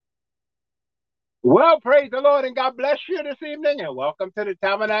Well, praise the Lord and God bless you this evening and welcome to the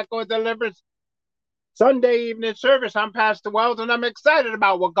Tabernacle of Deliverance Sunday evening service. I'm Pastor Wells and I'm excited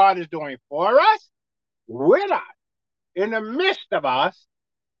about what God is doing for us, with us, in the midst of us,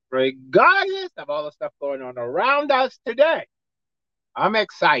 regardless of all the stuff going on around us today. I'm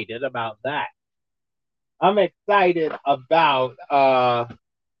excited about that. I'm excited about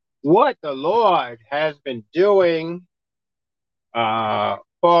what the Lord has been doing for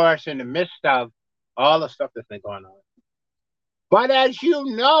us in the midst of all the stuff that's been going on. But as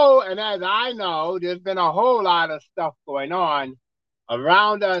you know, and as I know, there's been a whole lot of stuff going on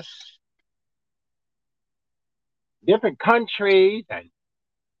around us, different countries and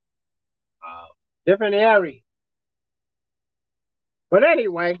uh, different areas. But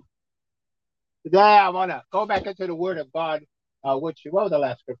anyway, today I want to go back into the Word of God, which what was the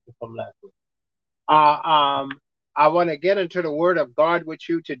last scripture from last week? Uh, um, I want to get into the Word of God with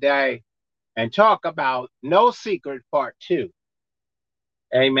you today and talk about No Secret Part 2.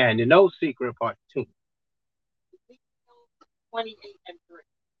 Amen. The No Secret Part 2. 28 and 3.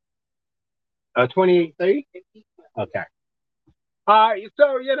 28:3? Okay.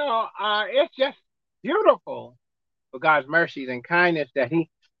 It's just beautiful for God's mercies and kindness that He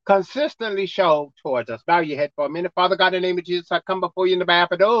consistently showed towards us. Bow your head for a minute. Father God, in the name of Jesus, I come before you in the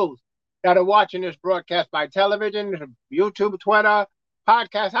behalf of those that are watching this broadcast by television, YouTube, Twitter,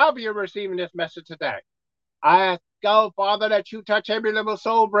 podcast, however you're receiving this message today. I ask, God, Father, that you touch every little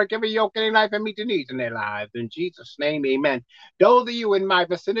soul, break every yoke in their life, and meet the needs in their lives. In Jesus' name, amen. Those of you in my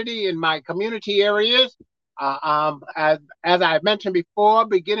vicinity, in my community areas, as I mentioned before,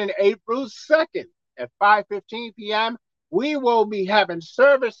 beginning April 2nd at 5:15 p.m., we will be having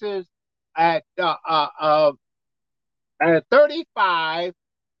services at at 35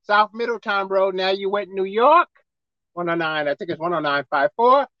 South Middletown Road. Now you went New York, 109, I think it's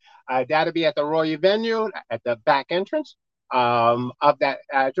 10954. That'll be at the Royal Venue at the back entrance of that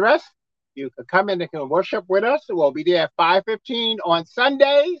address. You can come in and can worship with us. We'll be there at 5:15 on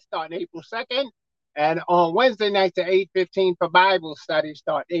Sundays, starting April 2nd, and on Wednesday nights at 8:15 for Bible study,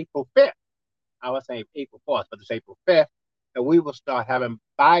 starting April 5th. I was saying April 4th, but it's April 5th. And we will start having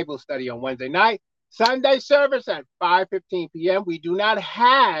Bible study on Wednesday night. Sunday service at 5:15 p.m. We do not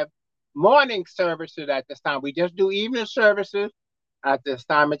have morning services at this time. We just do evening services at this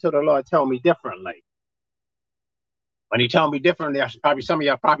time until the Lord tell me differently. When He told me differently, I should probably some of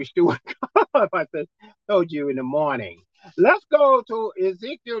y'all probably still if I told you in the morning. Let's go to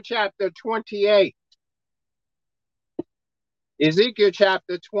Ezekiel chapter 28. Ezekiel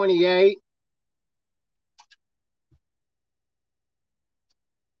chapter 28.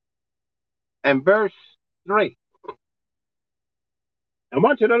 And verse 3. I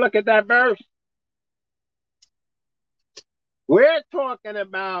want you to look at that verse. We're talking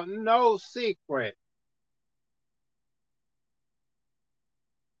about no secret.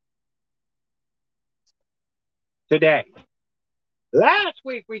 Today. Last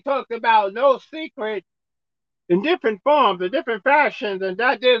week we talked about no secret in different forms, in different fashions, and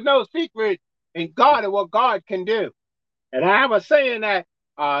that there's no secret in God and what God can do. And I was saying that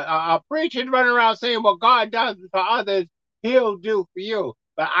preachers running around saying what God does for others, He'll do for you.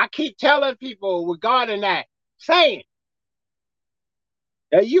 But I keep telling people regarding that, saying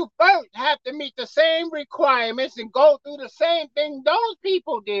that you first have to meet the same requirements and go through the same thing those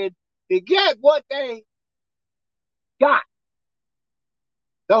people did to get what they got.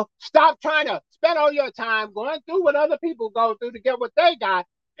 So stop trying to spend all your time going through what other people go through to get what they got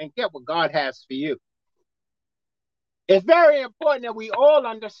and get what God has for you. It's very important that we all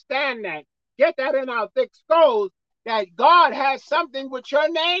understand that. Get that in our thick skulls that God has something with your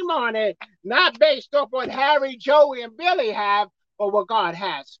name on it, not based off what Harry, Joey, and Billy have, but what God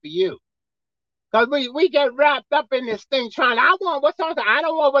has for you. Because we get wrapped up in this thing trying, I want what's something, I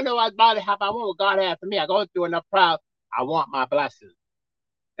don't want what nobody have, I want what God has for me. I go through enough trials, I want my blessings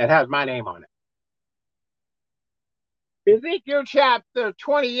that has my name on it. Ezekiel chapter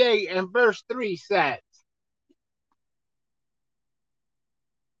 28 and verse 3 says,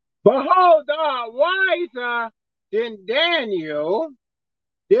 Behold, thou art wiser than Daniel.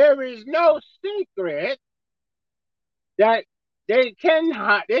 There is no secret that they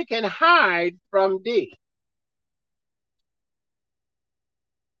can hide from thee.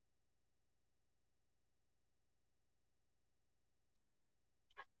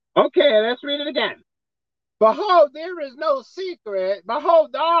 Okay, let's read it again. Behold, there is no secret.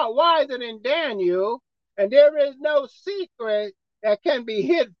 Behold, thou art wiser than Daniel, and there is no secret that can be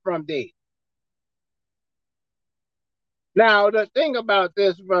hid from thee. Now, the thing about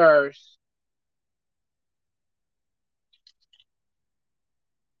this verse,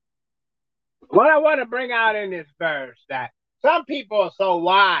 What I want to bring out in this verse that some people are so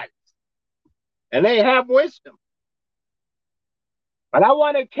wise and they have wisdom. But I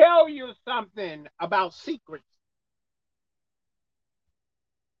want to tell you something about secrets.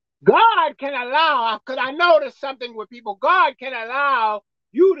 God can allow, because I noticed something with people, God can allow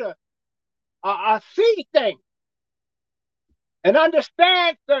you to see things and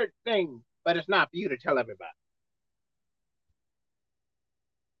understand certain things, but it's not for you to tell everybody.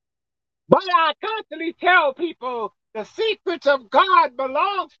 But I constantly tell people the secrets of God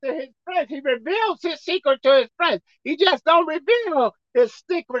belongs to his friends. He reveals his secret to his friends. He just don't reveal his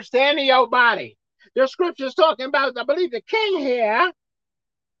secrets to any of your body. The scripture's talking about, I believe, the king here.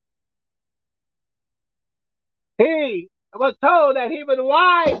 He was told that he was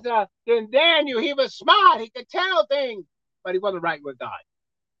wiser than Daniel. He was smart. He could tell things, but he wasn't right with God.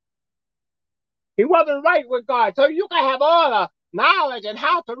 He wasn't right with God. So you can have all the knowledge and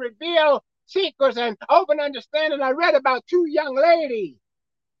how to reveal secrets and open understanding. I read about two young ladies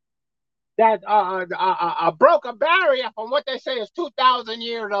that broke a barrier from what they say is 2,000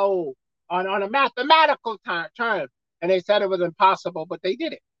 years old on a mathematical term. And they said it was impossible, but they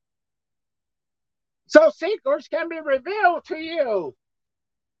did it. So secrets can be revealed to you.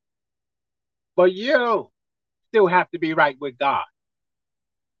 But you still have to be right with God.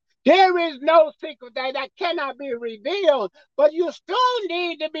 There is no secret that cannot be revealed, but you still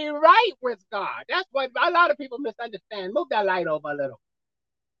need to be right with God. That's what a lot of people misunderstand. Move that light over a little.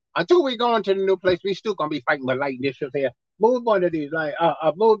 Until we go into the new place, we still gonna be fighting with light issues here. Move one of these, like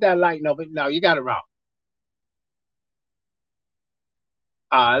move that light over. No, you got it wrong.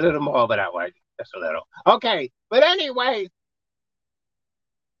 A little more over that way. Just a little. Okay, but anyway,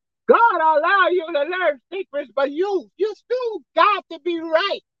 God allow you to learn secrets, but you still got to be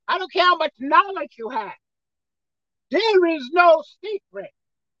right. I don't care how much knowledge you have. There is no secret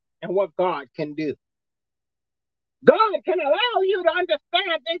in what God can do. God can allow you to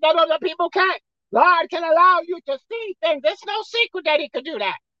understand things that other people can't. God can allow you to see things. There's no secret that he can do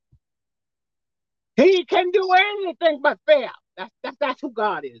that. He can do anything but fail. That's who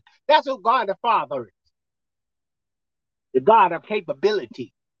God is. That's who God the Father is. The God of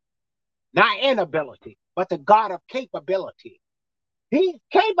capability. Not inability, but the God of capability. He's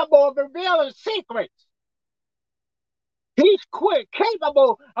capable of revealing secrets. He's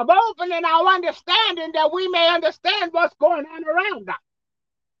capable of opening our understanding that we may understand what's going on around us.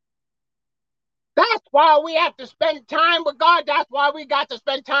 That's why we have to spend time with God. That's why we got to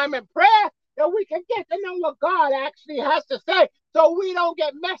spend time in prayer, that we can get to know what God actually has to say so we don't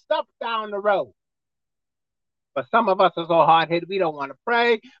get messed up down the road. But some of us are so hard-headed, we don't want to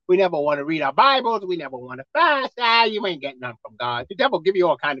pray. We never want to read our Bibles. We never want to fast. You ain't getting none from God. The devil give you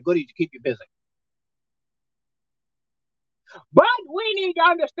all kind of goodies to keep you busy. But we need to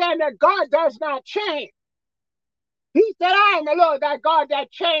understand that God does not change. He said, I am the Lord, that God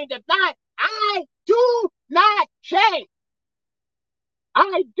that changeth not. I do not change.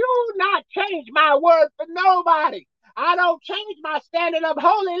 I do not change my word for nobody. I don't change my standard of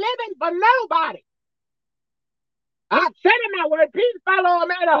holy living for nobody. I said in my word, peace follow a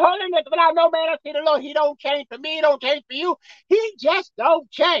man of holiness without no man to see the Lord. He don't change for me. He don't change for you. He just don't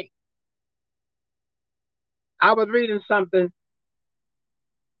change. I was reading something,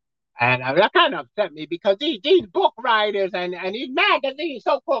 and that kind of upset me because these book writers and these magazines,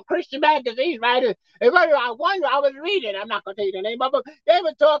 so-called Christian magazines writers, I was reading, I'm not going to tell you the name of them, they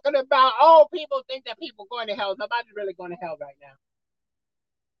were talking about, oh, people think that people going to hell. Nobody's really going to hell right now.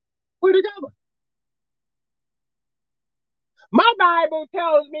 Where they going? My Bible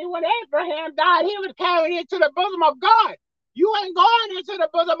tells me when Abraham died, he was carried into the bosom of God. You ain't going into the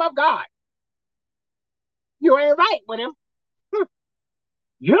bosom of God. You ain't right with him.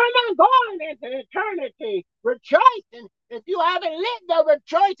 You're not going into eternity rejoicing if you haven't lived a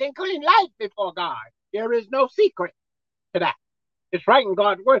rejoicing, clean life before God. There is no secret to that. It's right in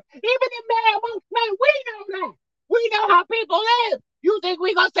God's word. Even the man amongst men, we know that. We know how people live. You think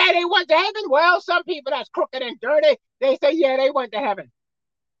we gonna say they went to heaven? Well, some people that's crooked and dirty, they say, yeah, they went to heaven.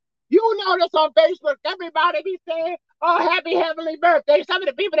 You notice on Facebook, everybody be saying, oh, happy heavenly birthday. Some of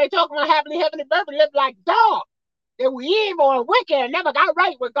the people they talk about happy heavenly birthday live like dogs. They were evil and wicked and never got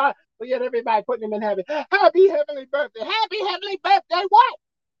right with God. But yet everybody putting them in heaven. Happy heavenly birthday. Happy heavenly birthday what?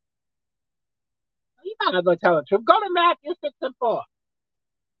 You might as well tell the truth. Go to Matthew 6 and 4.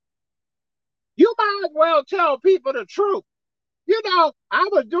 You might as well tell people the truth. You know, I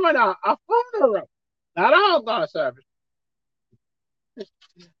was doing a funeral, not all God service.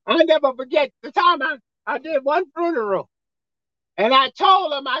 I never forget the time I did one funeral. And I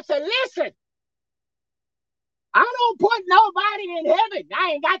told them, I said, listen, I don't put nobody in heaven.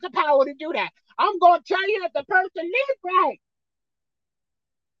 I ain't got the power to do that. I'm going to tell you that the person lives right.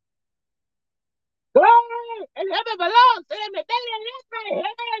 Glory and heaven belongs to them. If they didn't live right,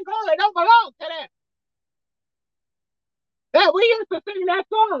 heaven and glory don't belong to them. Yeah, we used to sing that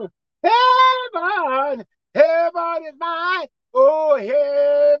song. Heaven, heaven is mine. Oh,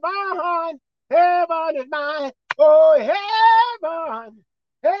 heaven, heaven is mine. Oh, heaven,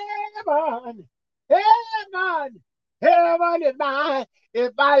 heaven, heaven, heaven is mine.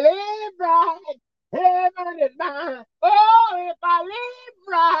 If I live right, heaven is mine. Oh, if I live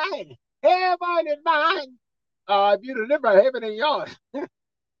right, heaven is mine. If you live right, heaven ain't yours.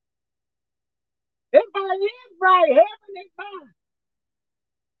 If I live right, heaven is mine.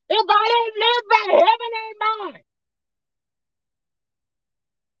 If I didn't live right, heaven ain't mine.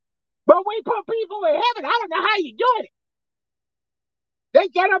 But we put people in heaven. I don't know how you do it. They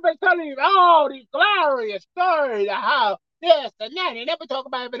get up and tell you, oh, these glorious stories of how this and that. They never talk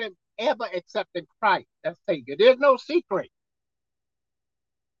about heaven ever except in Christ as Savior. There's no secret.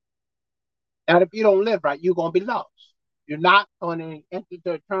 And if you don't live right, you're going to be lost. You're not going to enter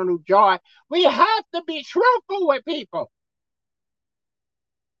the eternal joy. We have to be truthful with people.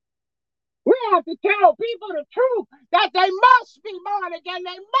 We have to tell people the truth that they must be born again.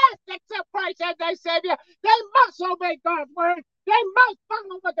 They must accept Christ as their Savior. They must obey God's word. They must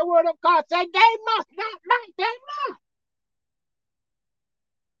follow what the word of God said. They must not lie. They must.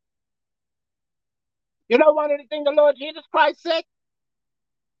 You know one of the things the Lord Jesus Christ said?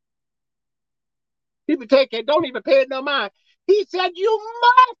 People take it, don't even pay it no mind. He said, you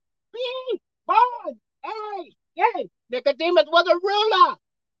must be born again. Nicodemus was a ruler.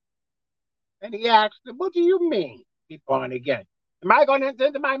 And he asked him, what do you mean, be born again? Am I going to enter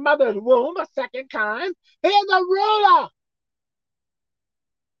into my mother's womb a second time? He's a ruler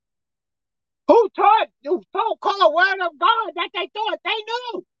who taught the so-called word of God that they thought they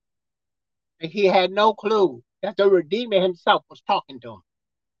knew. And he had no clue that the Redeemer himself was talking to him.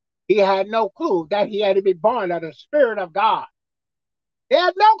 He had no clue that he had to be born of the Spirit of God. He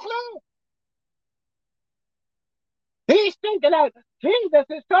had no clue. He's thinking that Jesus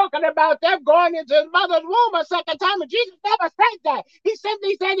is talking about them going into his mother's womb a second time, and Jesus never said that. He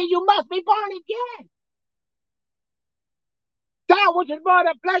simply said that you must be born again. That which is born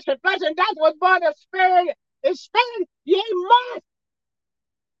of flesh and flesh, and that was born of spirit is spirit. Ye must.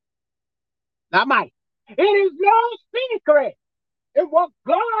 Not mine. It is no secret in what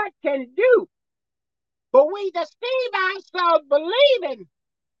God can do. But we deceive ourselves believing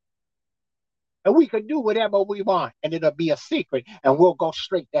and we can do whatever we want, and it'll be a secret, and we'll go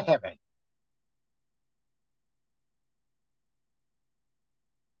straight to heaven.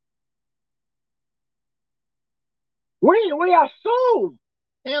 We assume.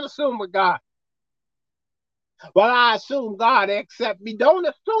 Can't assume with God. Well, I assume God accept me. Don't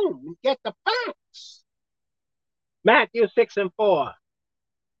assume. Get the facts. Matthew 6 and 4.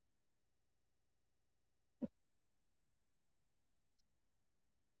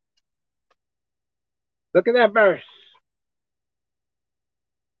 Look at that verse.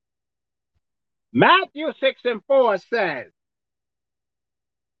 Matthew 6 and 4 says,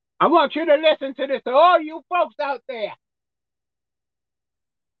 I want you to listen to this, to all you folks out there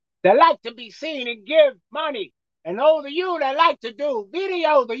that like to be seen and give money, and those of you that like to do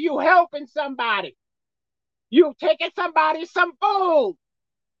videos of you helping somebody, you taking somebody some food,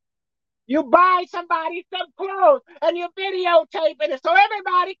 you buy somebody some clothes, and you're videotaping it so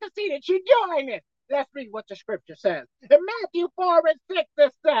everybody can see that you're doing it. Let's read what the scripture says. In Matthew 4 and 6,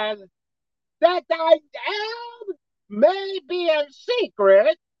 it says, that thy alms may be in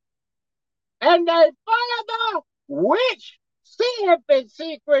secret, and thy Father, which seeth in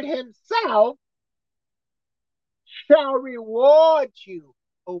secret himself, shall reward you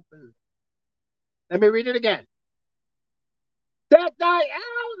openly. Let me read it again. That thy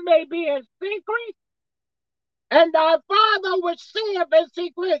alms may be in secret, and thy Father, which seeth in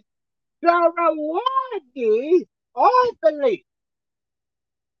secret, shall reward thee openly.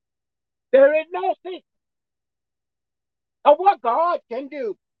 There is no secret of what God can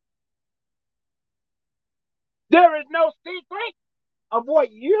do. There is no secret of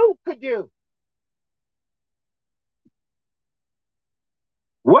what you could do.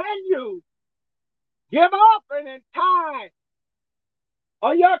 When you give offering in time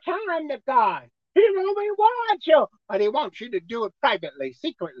or your time to God, He will reward you. But He wants you to do it privately,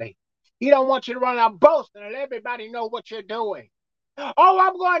 secretly. He don't want you to run out boasting and let everybody know what you're doing. Oh,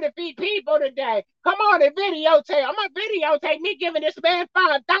 I'm going to feed people today. Come on and videotape. I'm going to videotape me giving this man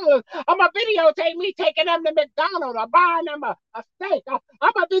 $5. I'm going to videotape me taking them to McDonald's or buying them a steak. I'm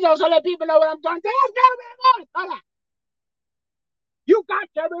going to videotape so that people know what I'm doing. There's no reward for that. You got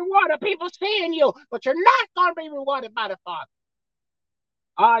your reward of people seeing you, but you're not going to be rewarded by the Father.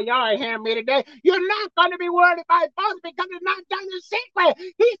 Oh, y'all ain't hearing me today. You're not going to be rewarded by the Father because it's not done in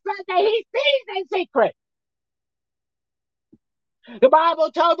secret. He said that he sees in secret. The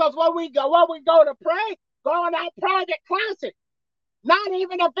Bible tells us when we go to pray, go in that private closet, not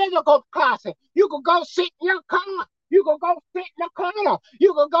even a physical closet. You can go sit in your car. You can go sit in the corner.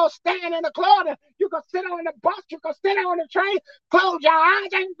 You can go stand in the corner. You can sit on the bus. You can sit on the train. Close your eyes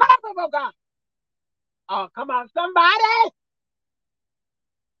and go before God. Oh, come on, somebody.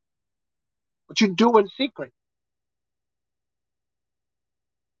 What you do in secret.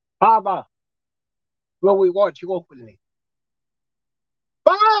 Father will reward you openly.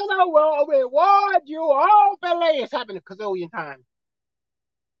 Father will reward you openly. It's happened a gazillion times.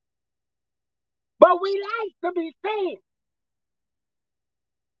 But we like to be seen.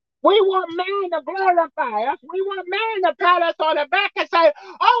 We want man to glorify us. We want man to pat us on the back and say,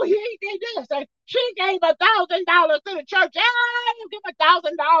 oh, he did this. And she gave $1,000 to the church. Hey, you give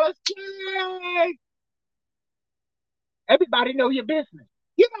 $1,000. Yay. Everybody know your business.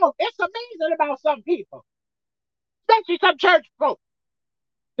 You know, it's amazing about some people, especially some church folks.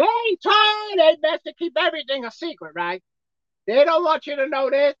 They try their best to keep everything a secret, right? They don't want you to know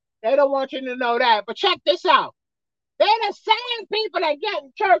this. They don't want you to know that. But check this out. They're the same people that get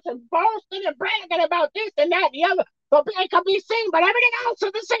in church and boasting and bragging about this and that and the other. So it can be seen, but everything else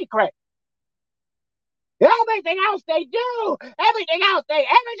is a secret. Everything else they do, everything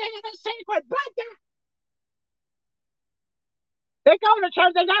is a secret. But they go to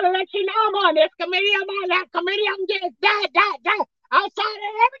church, they gotta let you know I'm on this committee, I'm on that committee, I'm getting that. Outside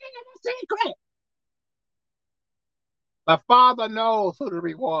of everything is a secret. The Father knows who to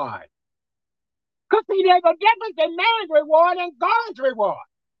reward. Because see, there's a difference in man's reward and God's reward.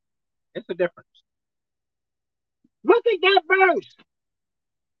 It's a difference. Look at that verse.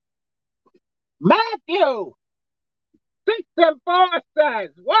 Matthew 6:4 says,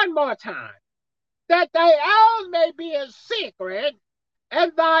 one more time, that thy hours may be in secret,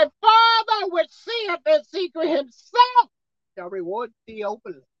 and thy Father which seeth in secret himself shall reward thee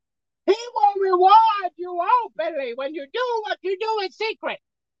openly. He will reward you openly when you do what you do in secret.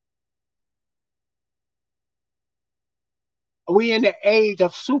 We in the age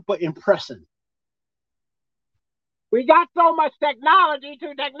of super impressing. We got so much technology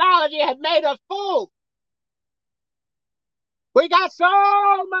has made us fools. We got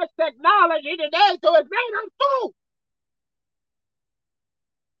so much technology today, so it's made us fools.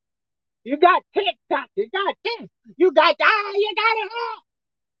 You got TikTok, you got this, you got that, you got it all.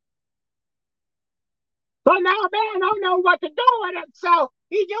 So now man don't know what to do with himself.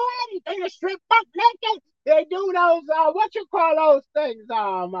 He do anything to strip up naked. They do those what you call those things?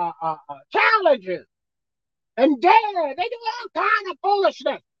 Challenges. And dare. They do all kind of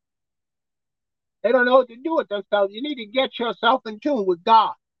foolishness. They don't know what to do with themselves. You need to get yourself in tune with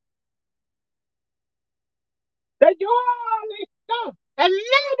God. They do all this stuff and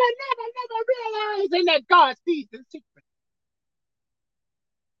never realizing that God sees the secret.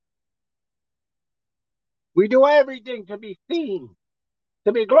 We do everything to be seen,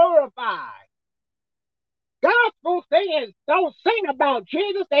 to be glorified. Gospel singers don't sing about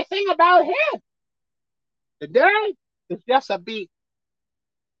Jesus, they sing about him. Today, it's just a beat.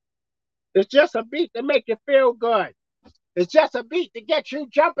 It's just a beat to make you feel good. It's just a beat to get you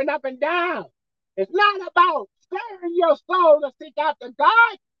jumping up and down. It's not about stirring your soul to seek after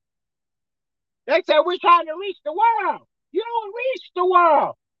God. They say we're trying to reach the world. You don't reach the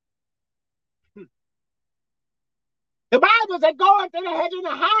world. The Bible said go into the hedge and the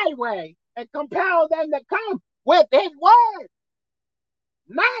highway and compel them to come with his word.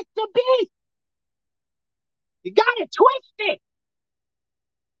 Not to be. You got to twist it.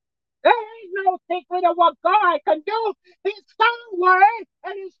 There ain't no secret of what God can do. His sung word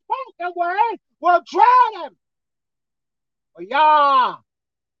and his spoken word will draw them. Well, yeah,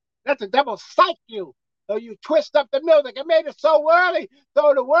 let the devil psych you. So you twist up the music and made it so early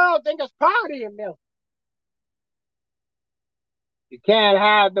so the world think it's party music. You can't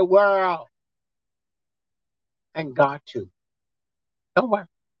have the world and God too. Don't worry.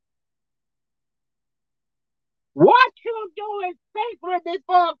 What you do is sacred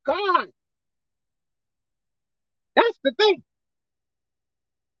before God. That's the thing.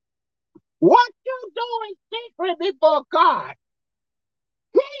 What you do is secret before God.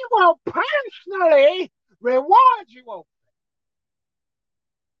 He will personally reward you.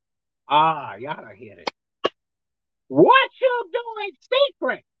 Y'all don't hear it. What you do in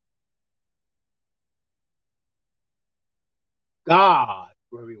secret, God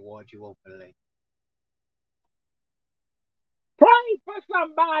will reward you openly. Pray for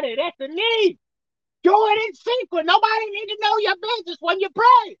somebody that's in need. Do it in secret. Nobody need to know your business when you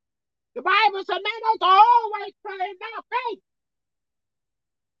pray. The Bible says, man, don't always pray in our faith.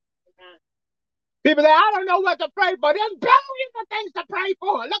 People say, I don't know what to pray for. There's billions of things to pray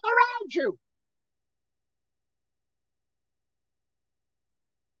for. Look around you.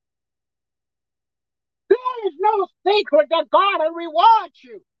 There is no secret that God will reward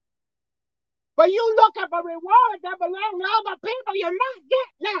you. But you looking for reward that belongs to other people, you're not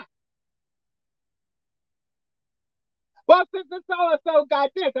getting that. Well, sister so-and-so got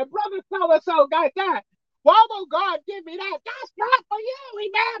this, and brother so-and-so got that. Why will God give me that? That's not for you. He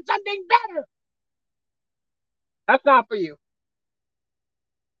may have something better. That's not for you.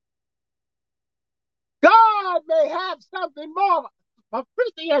 God may have something more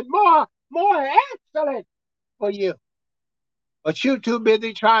efficient, more excellent for you. But you're too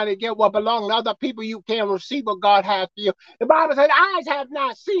busy trying to get what belongs to other people. You can't receive what God has for you. The Bible said, eyes have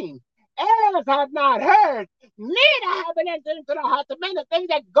not seen, ears have not heard, neither have it entered into the heart of men the things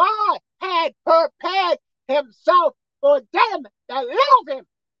that God had prepared himself for them that love him.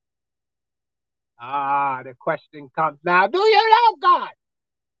 The question comes now, do you love God?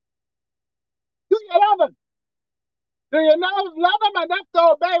 Do you love him? Do you love him enough to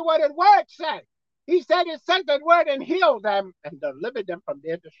obey what his word says? He said he sent his word and healed them and delivered them from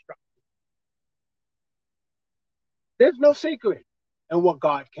their destruction. There's no secret in what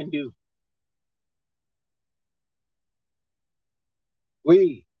God can do.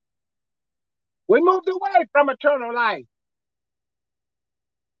 We moved away from eternal life.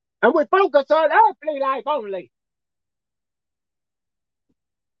 And we focus on earthly life only.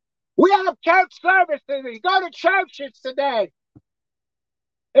 We have church services. We go to churches today.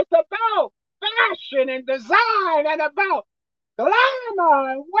 It's about fashion and design and about glamour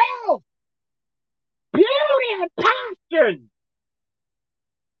and wealth, beauty and passion.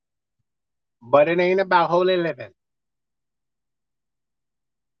 But it ain't about holy living.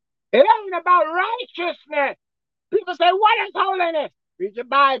 It ain't about righteousness. People say, what is holiness? Read your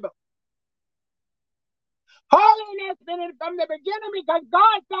Bible. Holiness been from the beginning because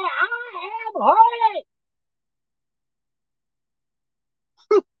God said, I am holy.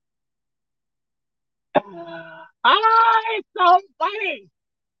 It's so funny.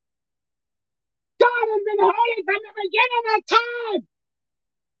 God has been holy from the beginning of time.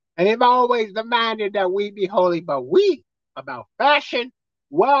 And they've always demanded that we be holy, but we about fashion,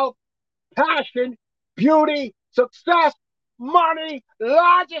 wealth, passion, beauty, success, money,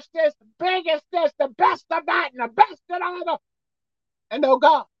 largest this, biggest this, the best of that, and the best of the other. And no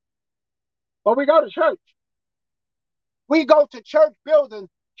God. But we go to church. We go to church buildings.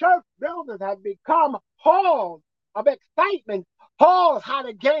 Church buildings have become halls of excitement, halls how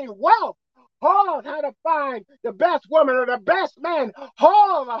to gain wealth, halls how to find the best woman or the best man,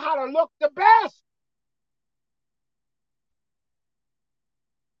 halls of how to look the best.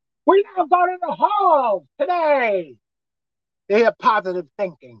 We now go to the halls today to hear positive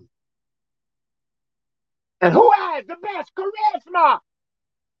thinking. And who has the best charisma?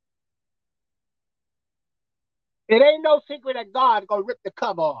 It ain't no secret that God's gonna rip the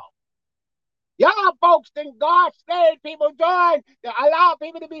cover off. Y'all folks think God slaved people during, allow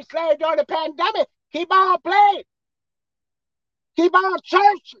people to be slaves during the pandemic. Keep on playing. Keep on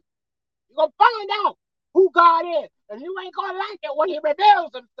churching. You're gonna find out who God is. And you ain't gonna like it when he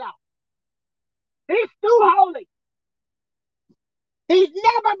reveals himself. He's too holy. He's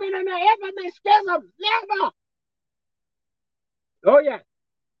never been in an infamous schism. Never. Oh, yeah.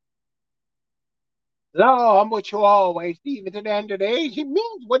 No, I'm with you always, even to the end of the age. He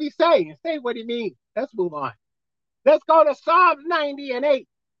means what he's saying. Say what he means. Let's move on. Let's go to Psalm 90 and 8.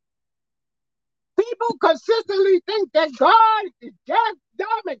 People consistently think that God is deaf, dumb,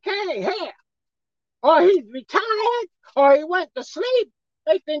 and can't hear. Or he's retired, or he went to sleep.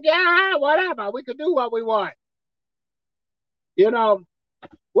 They think, yeah, whatever. We can do what we want. You know,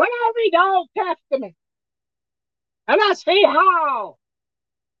 when I read the Old Testament, and I see how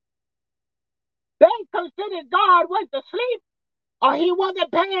they considered God went to sleep, or he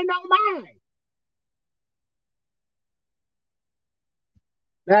wasn't paying no mind.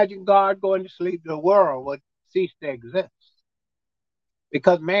 Imagine God going to sleep, the world would cease to exist.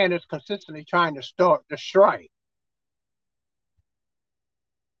 Because man is consistently trying to destroy.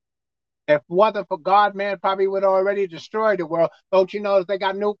 If it wasn't for God, man probably would already destroy the world. Don't you know they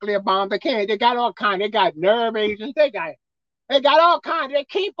got nuclear bombs? They got all kinds. They got nerve agents. They got They got all kinds. They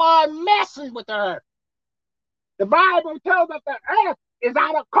keep on messing with the earth. The Bible tells us the earth is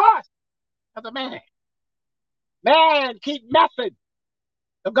out of course of the man. Man keep messing.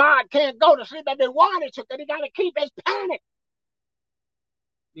 So God can't go to sleep if they wanted to, because he got to keep his panic.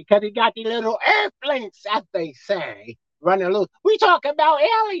 Because he got these little earthlings, as they say, running loose. We talk about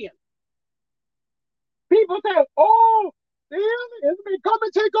aliens. People say, oh, the aliens may come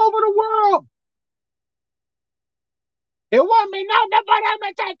and take over the world. It won't be nothing for them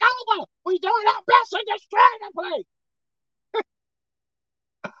to take over. We doing our best to destroy the place.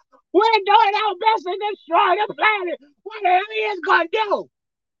 We're doing our best to destroy the planet. What the aliens gonna do?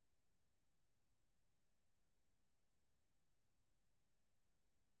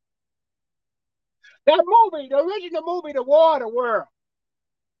 That movie, the original movie, The Water World.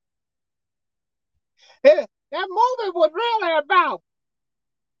 That movie was really about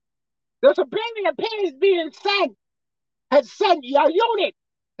the superior beings being sent, had sent a unit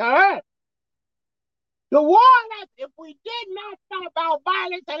to Earth to warn us if we did not stop our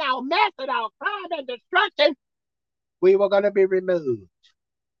violence and our mess and our crime and destruction, we were going to be removed.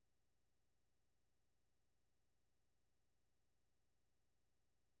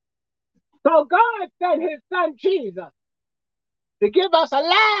 So God sent his son Jesus to give us a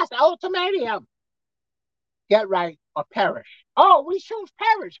last ultimatum. Get right or perish. Oh, we choose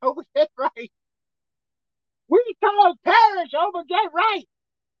perish over get right. We chose perish over get right.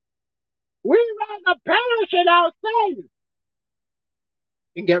 We rather perish in our sins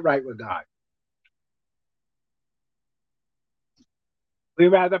and get right with God. We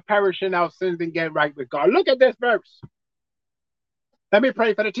rather perish in our sins than get right with God. Look at this verse. Let me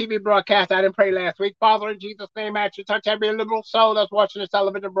pray for the TV broadcast. I didn't pray last week. Father, in Jesus' name, I ask you to touch every liberal soul that's watching this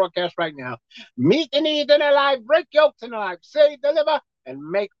television broadcast right now. Meet the needs in their life, break yokes in their life, save, deliver, and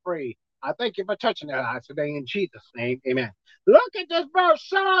make free. I thank you for touching their lives today in Jesus' name. Amen. Look at this verse,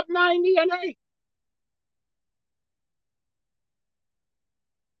 Psalm 90 and 8.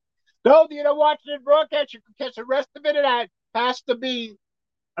 Those of you that watch this broadcast, you can catch the rest of it at Pastor B.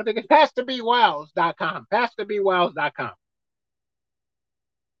 I think it's PastorBWells.com. PastorBWells.com.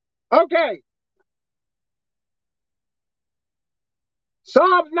 Okay.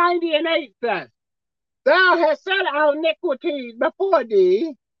 Psalm 90 and 8 says, Thou hast set our iniquities before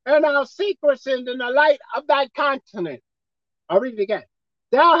thee, and our secret sins in the light of thy countenance. I'll read it again.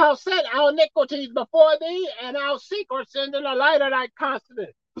 Thou hast set our iniquities before thee, and our secret sins in the light of thy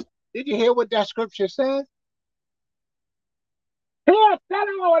countenance. Did you hear what that scripture says? He has set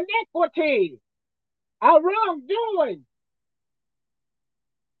our iniquities, our wrongdoing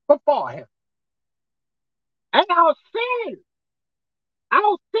before him, and our sins,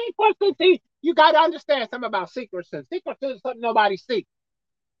 our secret sins. See, you got to understand something about secret sins. Secret sins is something nobody sees.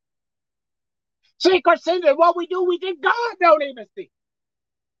 Secret sins is what we do, we think God don't even see.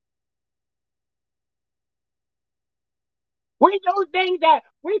 We do things that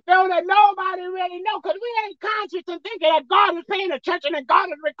we feel that nobody really knows because we ain't conscious and thinking that God is paying attention and God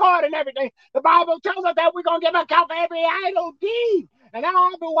is recording everything. The Bible tells us that we're going to give account for every idle deed and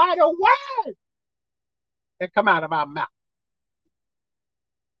all the idle words that come out of our mouth.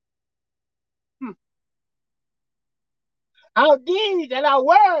 Our deeds and our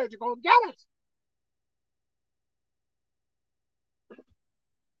words are going to get us.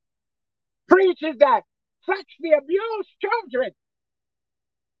 Preachers that sexually abuse children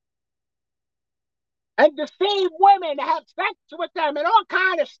and deceive women to have sex with them and all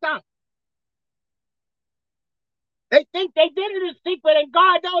kind of stuff. They think they did it in secret and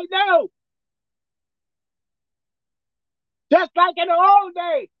God don't know. Just like in the old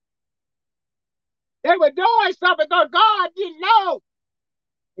days. They were doing something because God didn't know.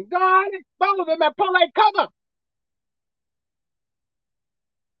 And God exposed them and pulled their cover.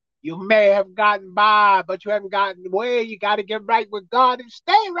 You may have gotten by, but you haven't gotten away. You got to get right with God and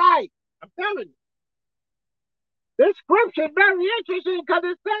stay right. I'm telling you. This scripture is very interesting because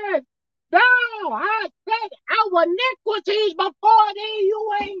it says, Thou hast set our iniquities before thee.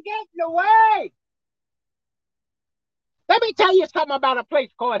 You ain't getting away. Let me tell you something about a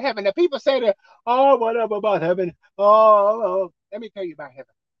place called heaven. The people say that, oh, whatever about heaven. Oh. Let me tell you about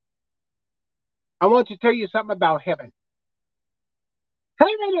heaven. I want to tell you something about heaven.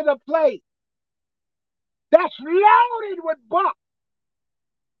 Heaven is a place that's loaded with books.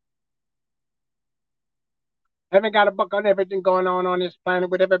 Heaven got a book on everything going on this planet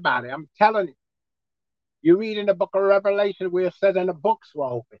with everybody. I'm telling you. You read in the book of Revelation where it says and the books were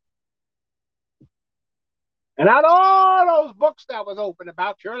open. And out of all those books that was open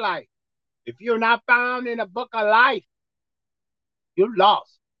about your life, if you're not found in a book of life, you're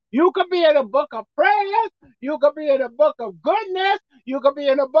lost. You could be in a book of prayers. You could be in a book of goodness. You could be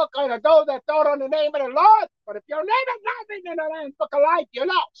in a book of those that thought on the name of the Lord. But if your name is not written in the Lamb's Book of Life, you're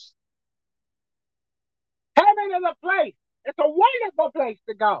lost. Heaven is a place. It's a wonderful place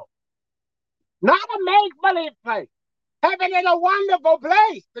to go. Not a make-believe place. Heaven is a wonderful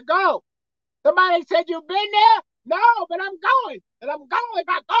place to go. Somebody said, you've been there? No, but I'm going. And I'm going. If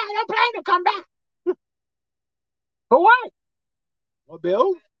I go, I don't plan to come back. For what? For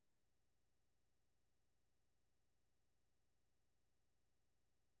bills.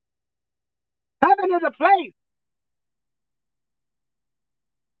 Heaven is a place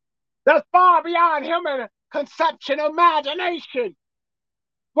that's far beyond human conception, imagination.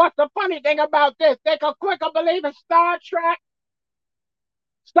 What's the funny thing about this? They could quicker believe in Star Trek,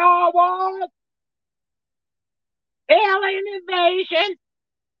 Star Wars, alien invasion.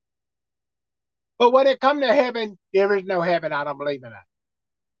 But when it comes to heaven, there is no heaven. I don't believe in that.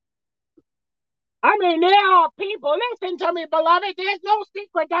 I mean, there are people, listen to me, beloved, there's no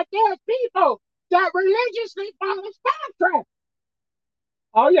secret that there's people that religiously follow Star Trek.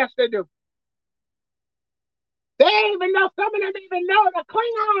 Oh, yes, they do. They even know, some of them even know the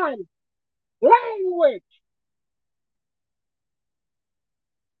Klingon language.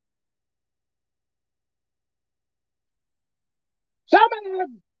 Some of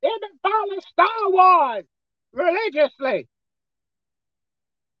them even follow Star Wars religiously.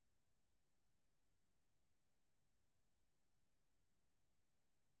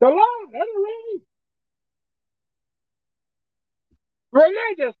 The Lord,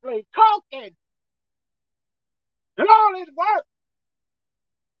 religiously talking and all his work.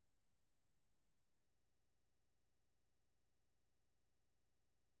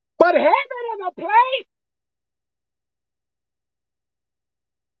 But heaven is a place.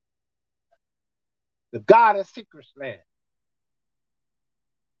 The God of secrets land.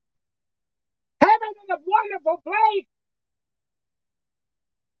 Heaven is a wonderful place.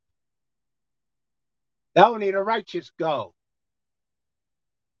 Only the righteous go.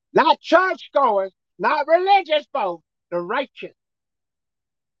 Not churchgoers, not religious folks, the righteous,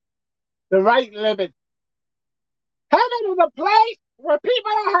 the right living. Heaven is a place where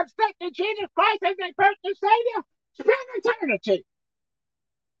people that have accepted Jesus Christ as their personal Savior spend eternity.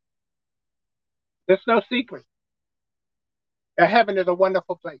 There's no secret. Heaven is a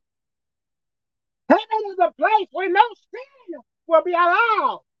wonderful place. Heaven is a place where no sin will be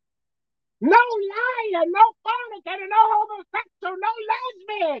allowed. No liar, no fornicator, no homosexual, no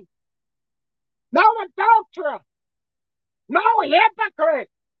lesbian, no adulterer, no hypocrite.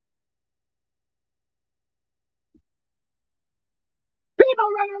 People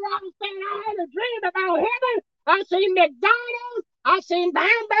run around saying, I had a dream about heaven. I seen McDonald's. I seen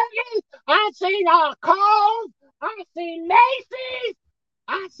hamburgers. I seen Coles. I seen Macy's.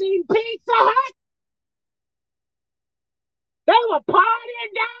 I seen Pizza Hut. They were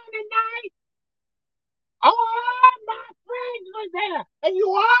partying down the night. All my friends were there. And you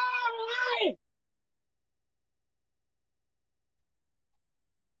all lying.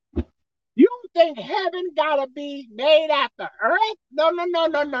 You think heaven gotta be made after earth? No, no, no,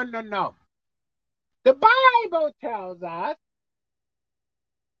 no, no, no, no. The Bible tells us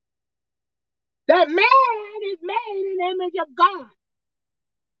that man is made in the image of God,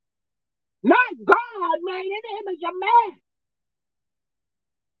 not God made in the image of man.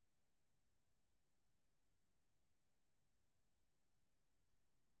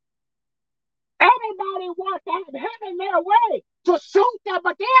 Everybody wants to have heaven their way to suit them,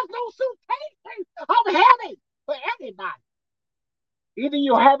 but there's no suitation of heaven for everybody. Either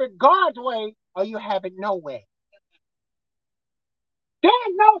you have it God's way or you have it no way.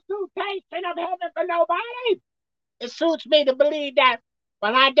 There's no suitation of heaven for nobody. It suits me to believe that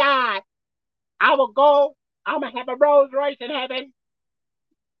when I die, I will go, I'm going to have a Rolls Royce in heaven,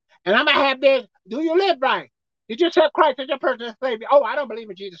 and I'm going to have this. Do you live right? Did you accept Christ as your personal Savior? Oh, I don't believe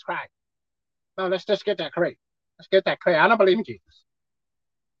in Jesus Christ. No, let's just get that clear. Let's get that clear. I don't believe in Jesus.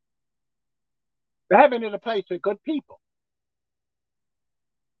 Heaven is a place with good people.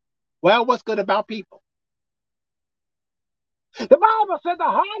 Well, what's good about people? The Bible says the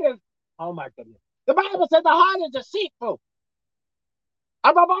heart is, oh my goodness. The Bible says the heart is deceitful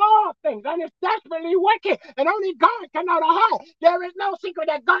above all things and it's desperately wicked. And only God can know the heart. There is no secret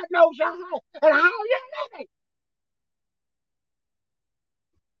that God knows your heart and how you're living.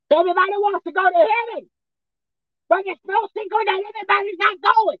 Everybody wants to go to heaven, but it's no secret that everybody's not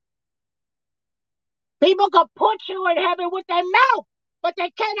going. People can put you in heaven with their mouth, but they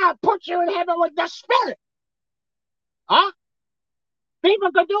cannot put you in heaven with the spirit. Huh?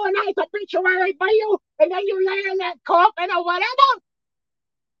 People could do a nice obituary for you, and then you lay in that coffin or whatever.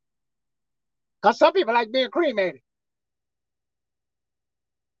 Because some people like being cremated.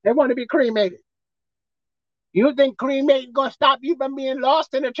 They want to be cremated. You think cremating going to stop you from being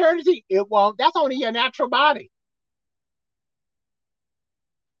lost in eternity? It won't. That's only your natural body.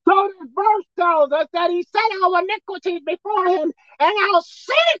 So this verse tells us that he set our iniquities before him and our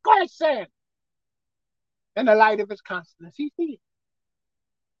secret sin in the light of his consciousness. He sees.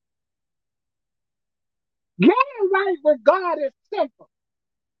 Getting right with God is simple.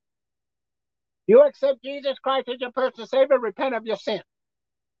 You accept Jesus Christ as your personal Savior, repent of your sin.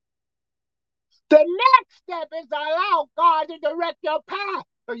 The next step is to allow God to direct your path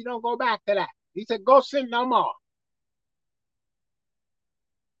so you don't go back to that. He said, go sin no more.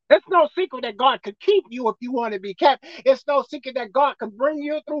 It's no secret that God could keep you if you want to be kept. It's no secret that God can bring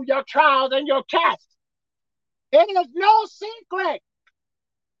you through your trials and your tests. It is no secret.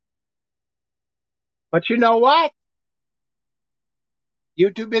 But you know what?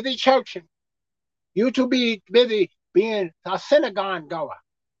 You're too busy churching. You're too busy being a synagogue goer.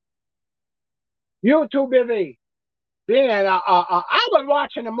 You're too busy being I was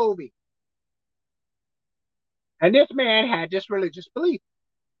watching a movie, and this man had this religious belief.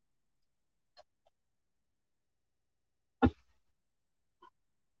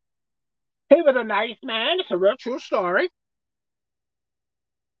 He was a nice man. It's a real true story.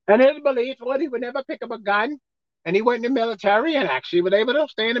 And his belief was he would never pick up a gun. And he went in the military and actually was able to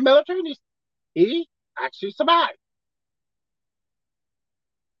stay in the military. And he actually survived.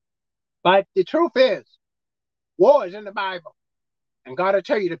 But the truth is, war is in the Bible. And God will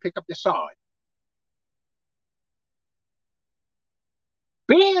tell you to pick up the sword.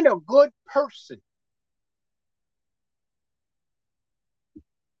 Being a good person,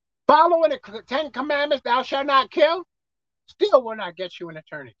 following the 10 Commandments, thou shalt not kill, still will not get you in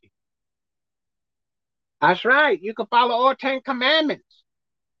eternity. That's right. You can follow all 10 Commandments.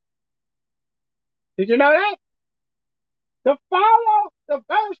 Did you know that? To follow the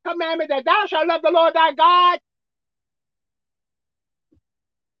first commandment that thou shalt love the Lord thy God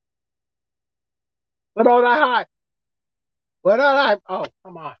with all thy heart. With all thy, oh,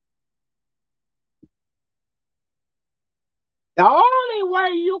 come on. The only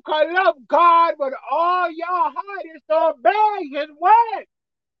way you can love God with all your heart is to obey his word,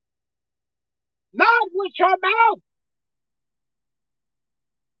 not with your mouth.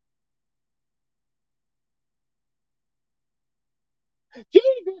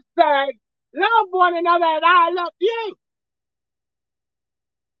 Jesus said, love one another as I love you.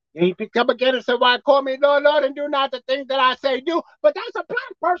 And he picked up again and said, why call me Lord, Lord, and do not the things that I say do? But that's a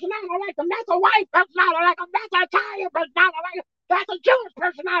black person, I don't like him. That's a white person, I don't like him. That's an Italian person, I don't like him. That's a Jewish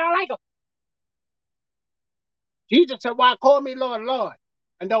person, I don't like him. Jesus said, why call me Lord, Lord,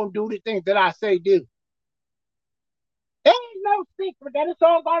 and don't do the things that I say do? There ain't no secret that it's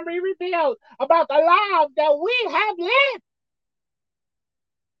all going to be revealed about the lives that we have lived,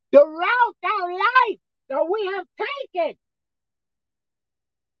 the route our life that we have taken.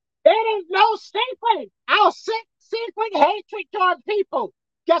 There is no secret. Our secret hatred toward people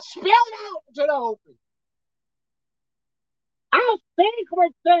gets spilled out into the open. Our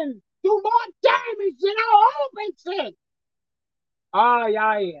secret sins do more damage than our open sins. Oh,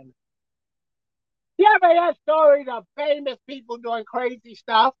 yeah, yeah. You ever hear stories of famous people doing crazy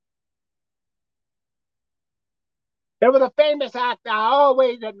stuff? There was a famous actor I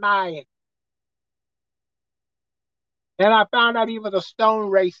always admired. And I found out he was a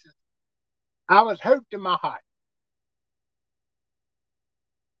stone racist. I was hurt in my heart.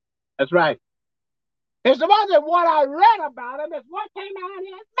 That's right. It wasn't what I read about him, it's what came out of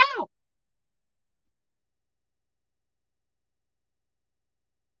his mouth.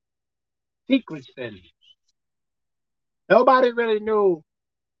 Secret sins. Nobody really knew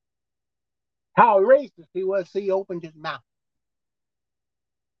how racist he was till he opened his mouth.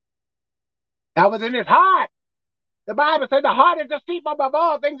 That was in his heart. The Bible said the heart is deceitful above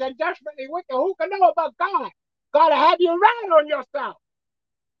all things and desperately wicked. Who can know about God? God will have you right on yourself.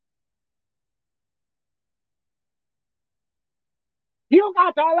 You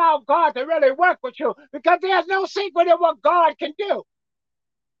got to allow God to really work with you because there's no secret in what God can do.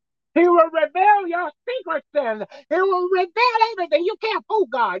 He will reveal your secret sins. He will reveal everything. You can't fool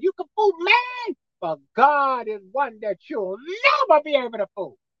God. You can fool man, but God is one that you'll never be able to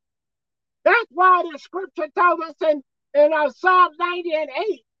fool. That's why the scripture tells us in Psalm 90 and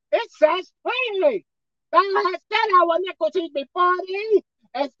 8, it says plainly, thou hast set our iniquities before thee,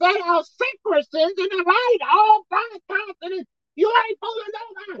 and set our secret sins in the light. All God's confidence. You ain't fooling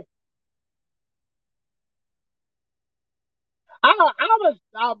nobody. I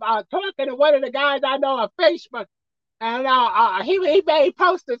was talking to one of the guys I know on Facebook, and he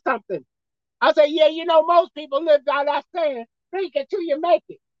posted something. I said, yeah, you know, most people live by that saying, fake it till you make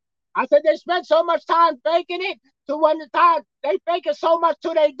it. I said, they spend so much time faking it to when the time they fake it so much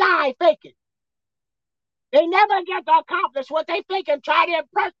till they die faking. They never get to accomplish what they think and try to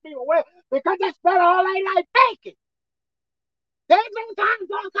impress people with because they spend all their life faking. There's no time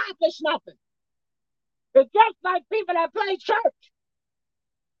to accomplish nothing. It's just like people that play church.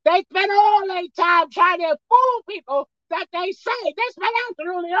 They spend all their time trying to fool people that they say. They spend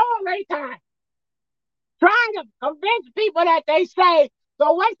absolutely all their time trying to convince people that they say.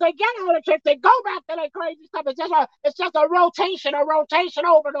 So once they get out of church, they go back to their crazy stuff. It's just a rotation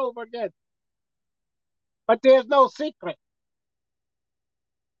over and over again. But there's no secret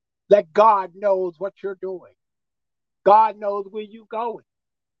that God knows what you're doing. God knows where you're going.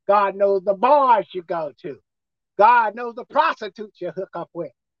 God knows the bars you go to. God knows the prostitutes you hook up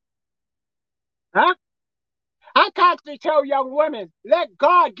with. Huh? I constantly tell young women, let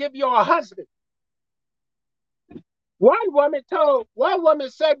God give you a husband. One woman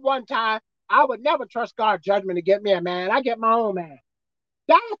said one time, I would never trust God's judgment to get me a man. I get my own man.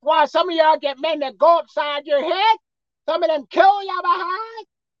 That's why some of y'all get men that go upside your head. Some of them kill y'all behind.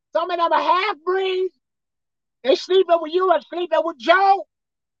 Some of them are half-breeds. They sleeping with you and sleeping with Joe.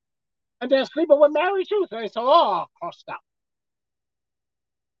 And they're sleeping with Mary too. So they say, oh, crossed out.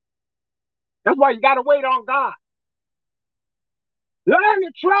 That's why you got to wait on God. Learn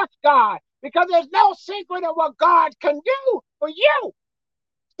to trust God because there's no secret of what God can do for you.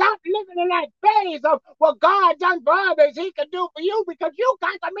 Stop living in that phase of what God done for others, He can do for you because you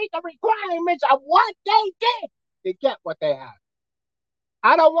got to meet the requirements of what they did to get what they have.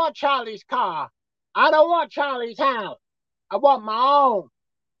 I don't want Charlie's car. I don't want Charlie's house. I want my own.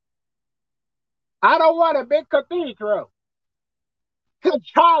 I don't want a big cathedral. Because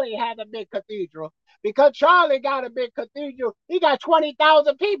Charlie had a big cathedral. Because Charlie got a big cathedral, he got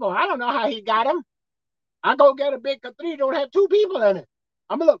 20,000 people. I don't know how he got them. I go get a big cathedral and have 2 people in it.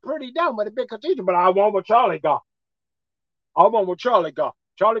 I'm going to look pretty dumb with a big cathedral, but I want what Charlie got. I want what Charlie got.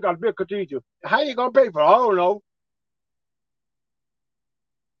 Charlie got a big cathedral. How you going to pay for it? I don't know.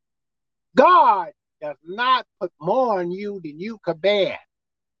 God does not put more on you than you could bear.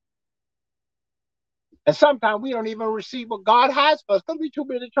 And sometimes we don't even receive what God has for us because we're too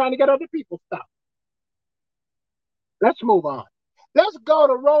busy trying to get other people's stuff. Let's move on. Let's go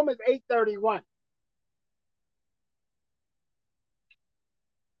to Romans 8:31.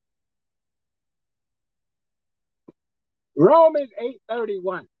 Romans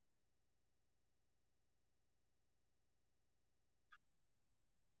 8:31.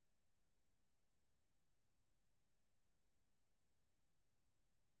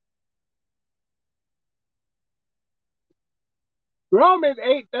 Romans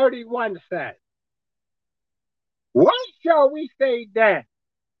 8:31 says, what shall we say then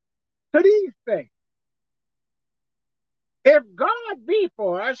to these things? If God be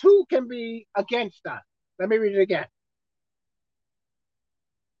for us, who can be against us? Let me read it again.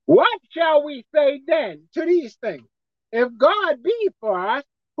 What shall we say then to these things? If God be for us,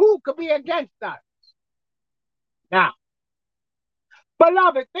 who could be against us? Now,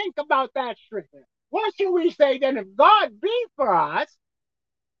 beloved, think about that strictly. What should we say then? If God be for us,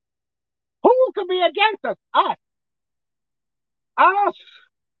 who could be against us? Us. Us.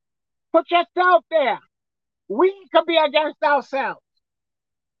 Put yourself there. We could be against ourselves.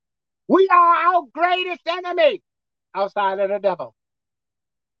 We are our greatest enemy outside of the devil.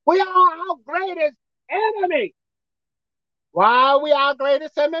 We are our greatest enemy. Why are we our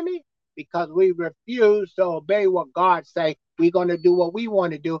greatest enemy? Because we refuse to obey what God say. We're going to do what we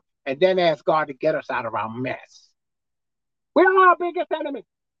want to do and then ask God to get us out of our mess. We are our biggest enemy.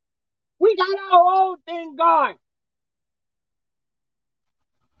 We got our own thing going.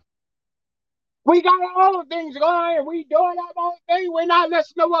 We got our own things going. We doing our own thing. We're not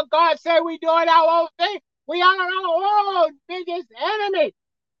listening to what God said. We doing our own thing. We are our own biggest enemy.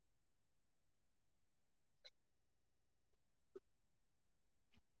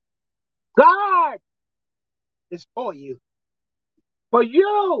 God is for you. For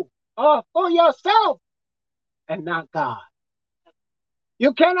you or for yourself and not God.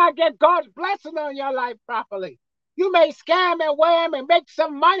 You cannot get God's blessing on your life properly. You may scam and wham and make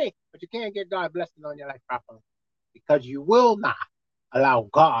some money, but you can't get God's blessing on your life properly because you will not allow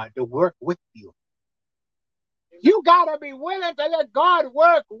God to work with you. You got to be willing to let God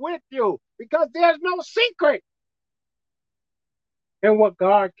work with you because there's no secret in what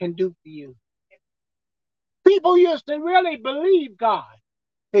God can do for you. People used to really believe God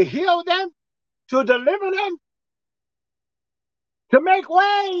to heal them, to deliver them, to make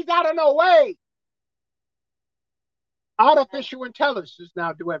ways out of no way. Artificial intelligence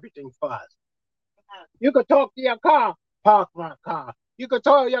now do everything for us. You could talk to your car, park my car. You could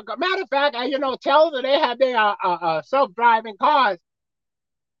talk your car. Matter of fact, Tesla, they have their self-driving cars.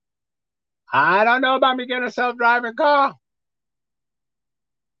 I don't know about me getting a self-driving car.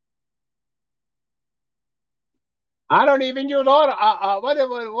 I don't even use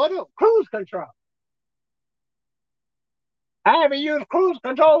cruise control. I haven't used cruise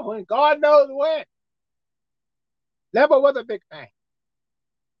control when God knows when. Never was a big fan.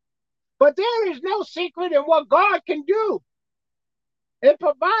 But there is no secret in what God can do in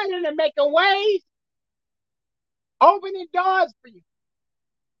providing and making ways, opening doors for you.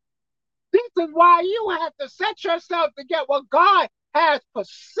 This is why you have to set yourself to get what God has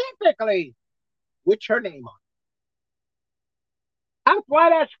specifically with your name on. That's why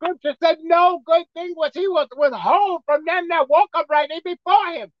that scripture said, no good thing was he was withhold from them that walk uprightly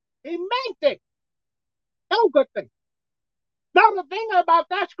before him. He meant it. No good thing. Now, the thing about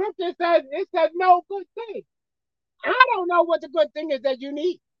that scripture says, it says no good thing. I don't know what the good thing is that you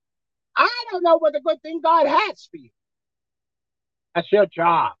need. I don't know what the good thing God has for you. That's your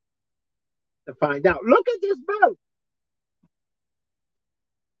job to find out. Look at this verse.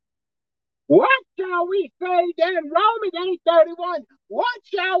 What shall we say then? Romans 8:31. What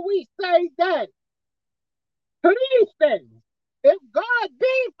shall we say then to these things? If God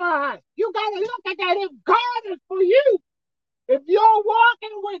be for us, you got to look at that. If God is for you, if you're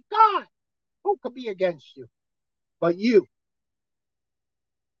walking with God, who could be against you but you?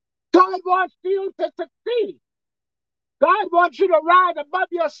 God wants you to succeed. God wants you to rise above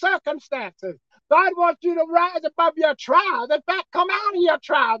your circumstances. God wants you to rise above your trials. In fact, come out of your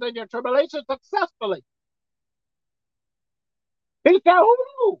trials and your tribulations successfully. He said,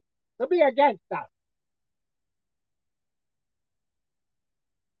 who to be against us?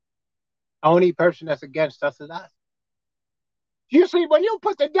 The only person that's against us is us. You see, when you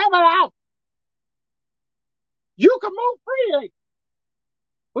put the devil out, you can move freely.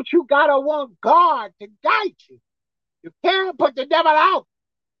 But you got to want God to guide you. You can't put the devil out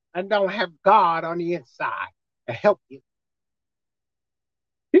and don't have God on the inside to help you.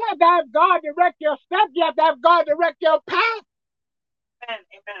 You have to have God direct your steps. You have to have God direct your path.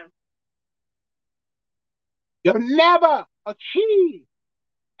 Amen. You'll never achieve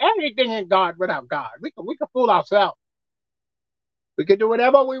anything in God without God. We can fool ourselves. We can do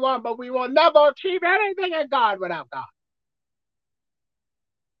whatever we want, but we will never achieve anything in God without God.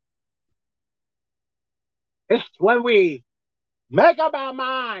 It's when we make up our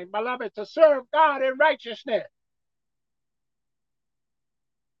mind, beloved, to serve God in righteousness.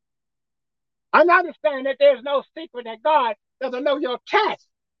 And understand that there's no secret that God doesn't know your tests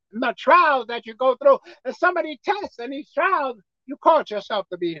and the trials that you go through. And some of these tests and these trials, you caught yourself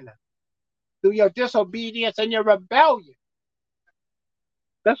to be in them through your disobedience and your rebellion.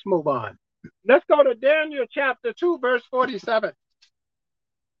 Let's move on. Let's go to Daniel chapter 2, verse 47.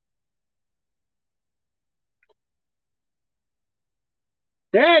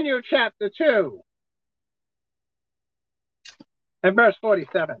 Daniel chapter 2 and verse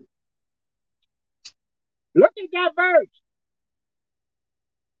 47. Look at that verse.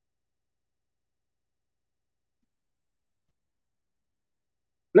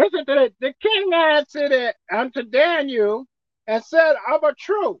 Listen to it. The king answered it unto Daniel and said, of a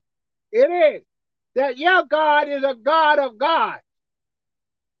truth, it is that your God is a God of gods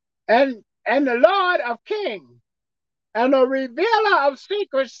and the Lord of kings and a revealer of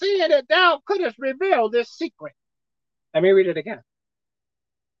secrets, seeing that thou couldst reveal this secret. Let me read it again.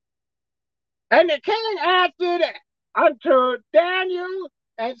 And the king answered unto Daniel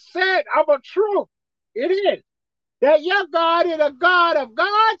and said, of a truth, it is that your God is a God of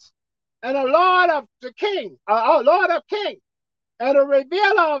gods and a Lord of the king, a Lord of kings, and a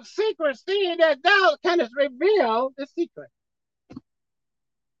revealer of secrets, seeing that thou canst reveal the secret.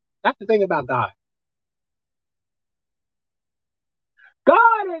 That's the thing about God.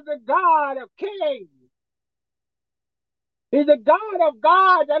 God is a God of kings. He's a God of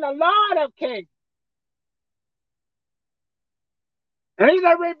gods and a Lord of kings. And he's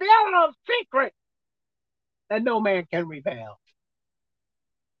a revealer of secrets that no man can reveal.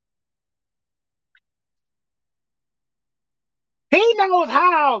 He knows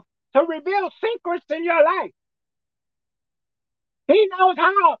how to reveal secrets in your life. He knows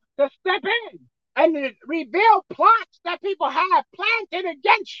how to step in and reveal plots that people have planted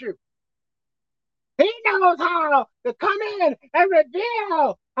against you. He knows how to come in and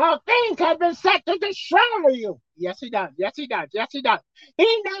reveal how things have been set to destroy you. Yes, he does. Yes, he does. Yes, he does.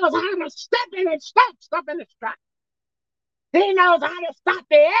 He knows how to step in and stop stuff in his tracks. He knows how to stop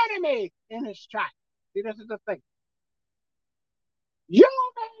the enemy in his tracks. See, this is the thing. You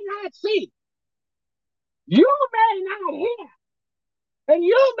may not see You may not hear, and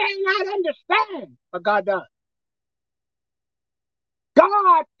you may not understand, but God does.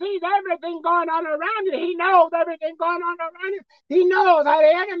 God sees everything going on around you. He knows everything going on around you. He knows how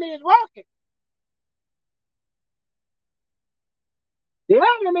the enemy is working. The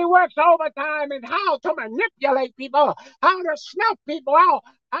enemy works overtime in how to manipulate people, how to snuff people out,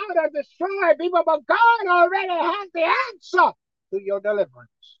 how to destroy people, but God already has the answer to your deliverance.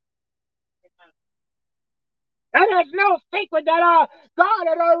 And there's no secret that God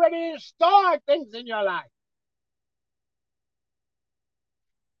had already installed things in your life.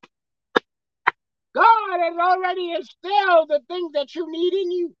 God has already instilled the things that you need in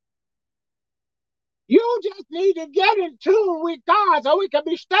you. You just need to get in tune with God so we can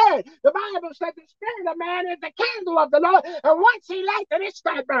be stirred. The Bible said the spirit of man is the candle of the Lord, and once he lights it, it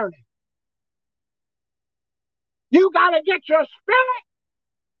starts burning. You got to get your spirit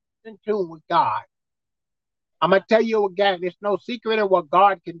in tune with God. I'm going to tell you again, it's no secret of what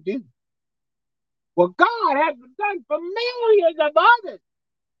God can do. What God has done for millions of others,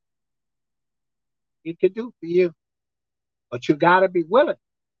 he can do for you. But you got to be willing.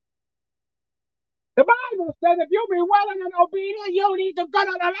 The Bible says if you be willing and obedient, you need to go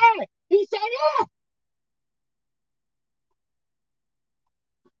to the land. He said, yeah.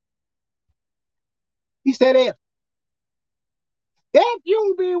 He said, if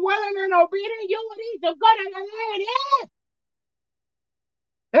you be willing and obedient, you will need to go to the land.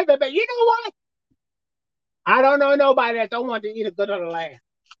 Yeah. But you know what? I don't know nobody that don't want to eat a good of the land.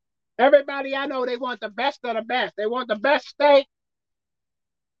 Everybody I know, they want the best of the best. They want the best steak.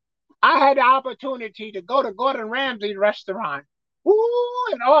 I had the opportunity to go to Gordon Ramsay's restaurant. Ooh,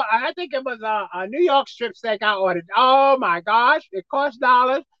 and I think it was a New York strip steak I ordered. Oh my gosh, it cost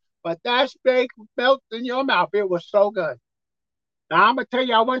dollars, but that steak melted in your mouth. It was so good. Now I'm gonna tell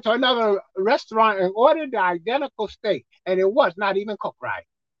you, I went to another restaurant and ordered the identical steak, and it was not even cooked right.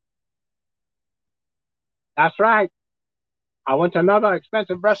 That's right. I went to another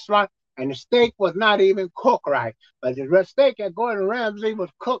expensive restaurant, and the steak was not even cooked right. But the steak at Gordon Ramsay was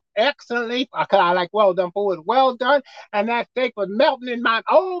cooked excellently. I like well done food, was well done, and that steak was melting in my.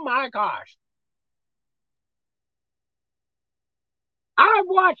 Oh my gosh! I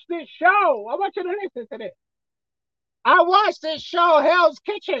watched this show. I want you to listen to this. I watched this show, Hell's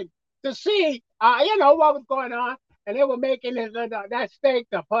Kitchen, to see, what was going on, and they were making that steak,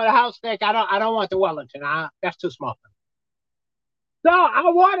 the porterhouse steak. I don't want the Wellington. That's too small. So I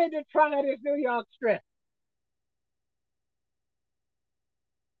wanted to try this New York strip.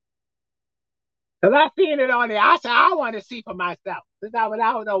 Because I seen it on there. I said, I want to see for myself. Since I was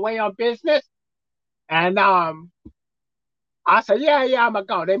out away on business. And I said, yeah, I'm going to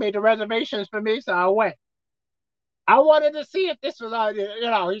go. They made the reservations for me, so I went. I wanted to see if this was,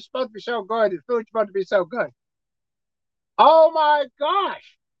 he's supposed to be so good. His food's supposed to be so good. Oh my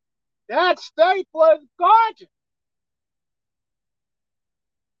gosh. That steak was gorgeous.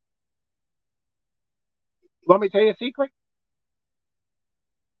 You want me to tell you a secret?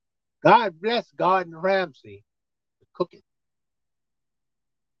 God bless Gordon Ramsay for cooking.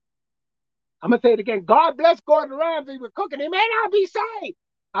 I'm going to say it again. God bless Gordon Ramsay with cooking. He may not be saved.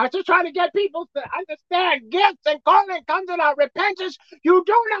 I was just trying to get people to understand gifts and calling comes without repentance. You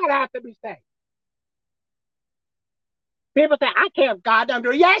do not have to be saved. People say, I can't God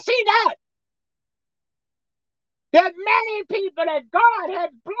under. Yes, he does. There's many people that God has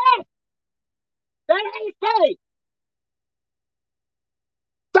blessed that ain't saved.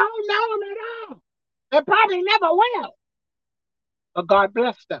 Don't know him at all. And probably never will. But God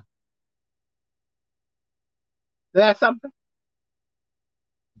bless them. That's something.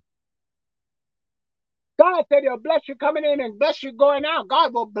 God said he'll bless you coming in and bless you going out.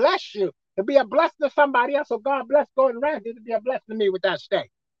 God will bless you to be a blessing to somebody else. So God bless Gordon Ramsay to be a blessing to me with that steak.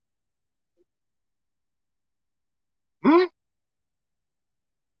 God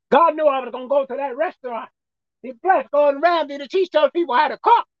knew I was going to go to that restaurant. He blessed Gordon Ramsay to teach those people how to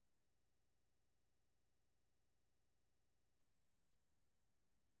cook.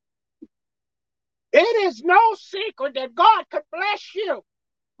 It is no secret that God could bless you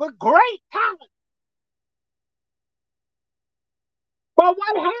with great talent. But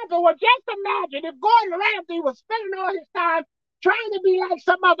what happened was, just imagine if Gordon Ramsay was spending all his time trying to be like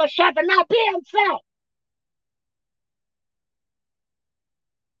some other chef and not be himself.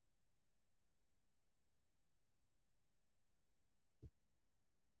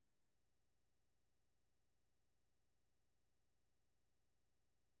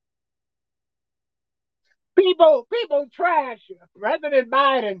 People trash President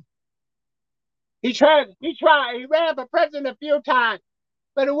Biden. He ran for president a few times,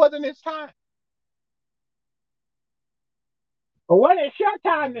 but it wasn't his time. But when it's your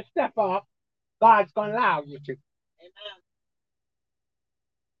time to step up, God's going to allow you to. Amen.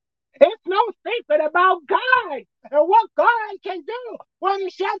 It's no secret about God and what God can do when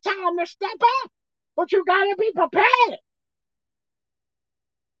it's your time to step up. But you got to be prepared.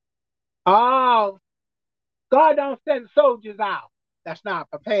 Oh, God don't send soldiers out that's not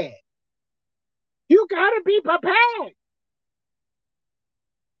prepared. You got to be prepared.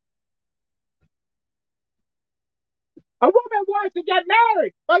 A woman wants to get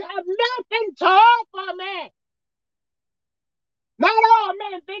married, but have nothing to offer a man. Not all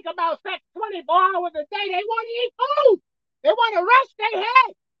men think about sex 24 hours a day. They want to eat food. They want to rest their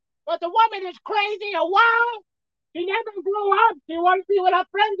head. But the woman is crazy and wild. She never grew up. She wants to be with her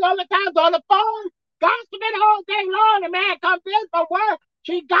friends all the time on the phone, gossiping all day long. The man comes in from work.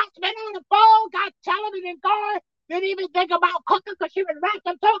 She gossiping on the phone, got television going. Didn't even think about cooking because she was wrapped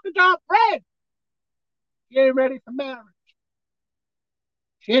up talking to her friends. She ain't ready for marriage.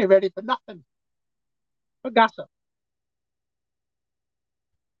 She ain't ready for nothing but gossip.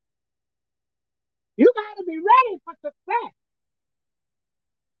 You got to be ready for success.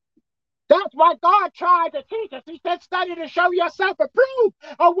 That's what God tried to teach us. He said, study to show yourself approved.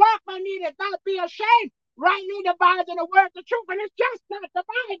 A workman needeth not be ashamed, rightly dividing the words of truth. And it's just not the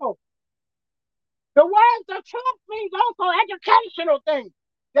Bible. The words of truth means also educational things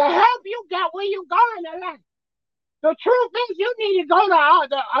to help you get where you going in life. The truth is you need to go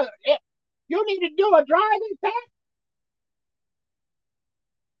to you need to do a driving test,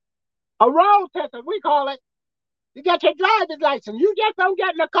 a road test, as we call it. You get your driver's license. You just don't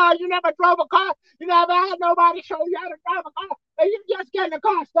get in the car. You never drove a car. You never had nobody show you how to drive a car. And you just get in the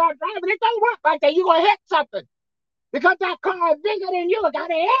car, start driving. It don't work like that. You're going to hit something. Because that car is bigger than you. It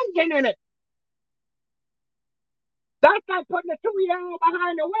got an engine in it. That's like putting a 2-year-old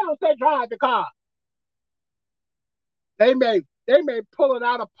behind the wheel to drive the car. They may pull it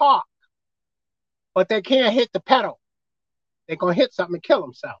out of park, but they can't hit the pedal. They're going to hit something and kill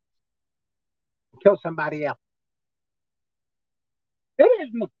themselves. Kill somebody else. It is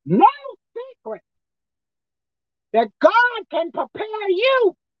no secret that God can prepare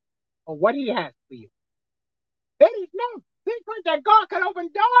you for what He has for you. It is no secret that God can open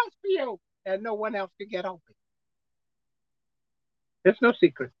doors for you and no one else can get open. It's no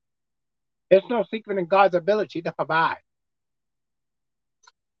secret. It's no secret in God's ability to provide.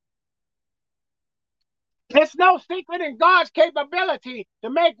 It's no secret in God's capability to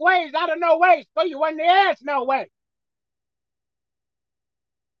make ways out of no ways for you when there is no way.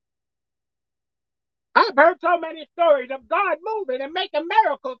 I've heard so many stories of God moving and making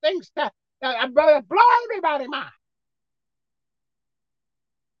miracle things to blow everybody's mind.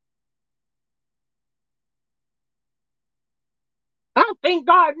 I think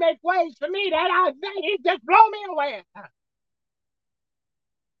God make ways for me that He just blow me away.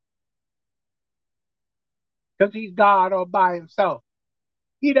 Because He's God all by Himself.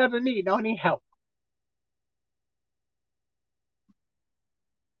 He doesn't need any help.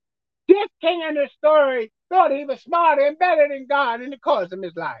 This king in the story thought he was smarter and better than God, and it cost him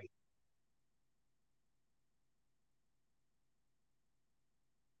his life.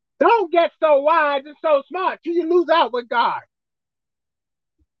 Don't get so wise and so smart till you lose out with God.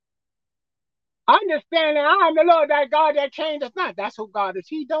 Understand that I am the Lord, that God that changes not. That's who God is.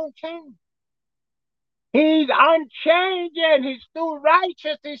 He don't change. He's unchanging. He's still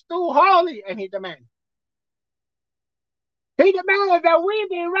righteous. He's still holy, and He demands. He demands that we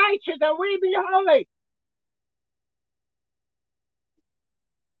be righteous and we be holy.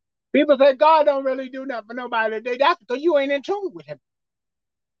 People say God don't really do nothing for nobody today. That's because you ain't in tune with Him.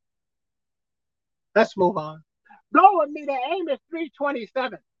 Let's move on. Go with me to Amos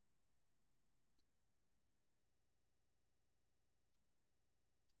 3:27.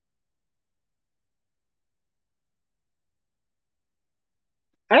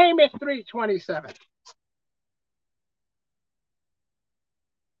 Amos 3:27.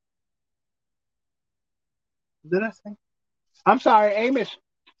 Did I say? I'm sorry, Amos,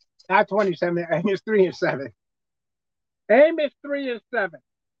 not 27, Amos 3:7. Amos 3:7.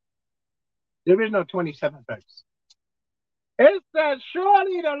 There is no 27 verse. It says,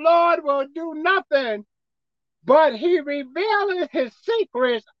 surely the Lord will do nothing, but He revealeth His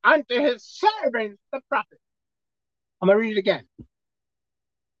secrets unto His servants, the prophets. I'm going to read it again.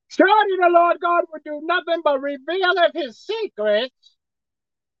 Surely the Lord God will do nothing but revealeth His secrets,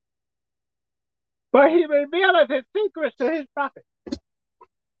 but He revealeth His secrets to His prophets,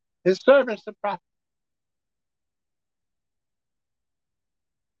 His servants, the prophets.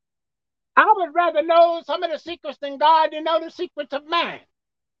 I would rather know some of the secrets than God than know the secrets of man.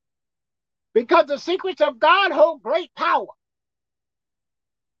 Because the secrets of God hold great power.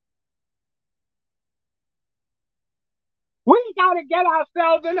 got to get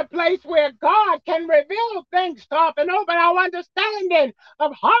ourselves in a place where God can reveal things to us and open our understanding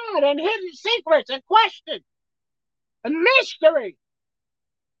of hard and hidden secrets and questions and mystery.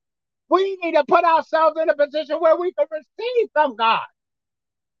 We need to put ourselves in a position where we can receive from God.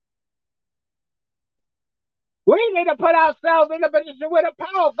 We need to put ourselves in a position where the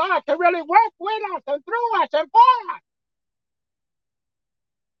power of God can really work with us and through us and for us.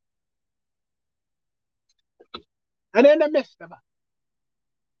 And in the midst of us.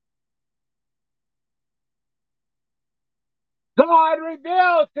 God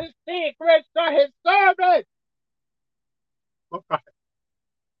reveals his secrets to his servants.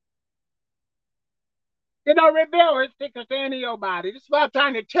 He don't reveal his secrets to any of nobody. This is what I'm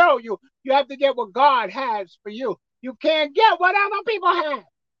trying to tell you. You have to get what God has for you. You can't get what other people have.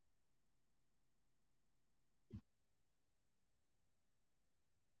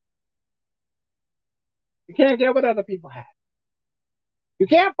 You can't get what other people have. You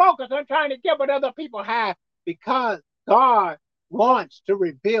can't focus on trying to get what other people have because God wants to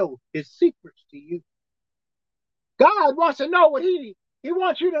reveal his secrets to you. God wants to know what he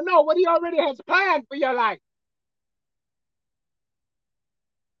wants you to know what he already has planned for your life.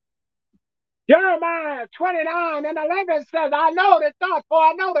 Jeremiah 29:11 says, I know the thoughts, for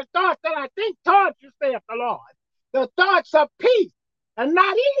I know the thoughts that I think towards you, saith the Lord. The thoughts of peace and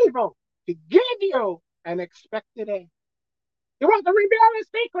not evil, to give you an expected end. He wants to reveal his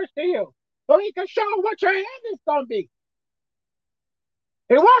secrets to you so he can show what your end is going to be.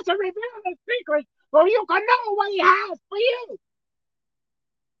 He wants to reveal his secrets so you can know what he has for you.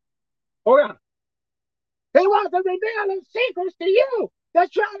 Oh, yeah. He wants to reveal his secrets to you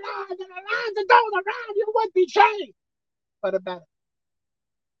that your lives and the lives of those around you would be changed for the better.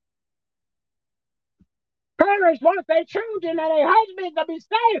 Parents want their children and their husbands to be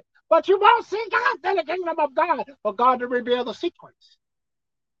saved, but you won't seek after the kingdom of God for God to reveal the secrets.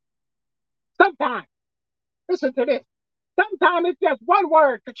 Sometimes, listen to this. Sometimes it's just one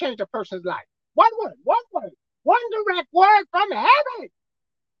word to change a person's life. One word, one direct word from heaven.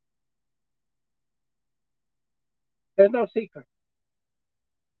 There's no secret.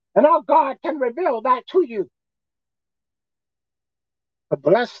 And all God can reveal that to you to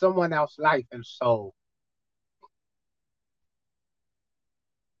bless someone else's life and soul.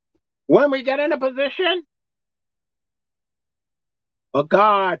 When we get in a position for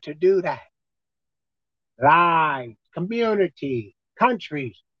God to do that, lives, communities,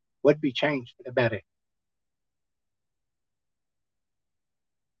 countries would be changed for the better.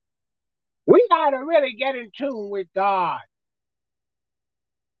 We got to really get in tune with God.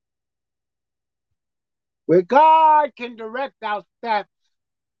 Where God can direct our steps.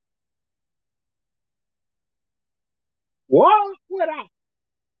 Walk with us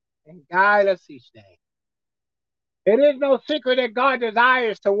and guide us each day. It is no secret that God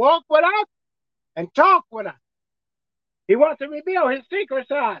desires to walk with us and talk with us. He wants to reveal his secrets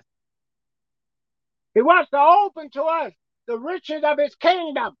to us. He wants to open to us the riches of his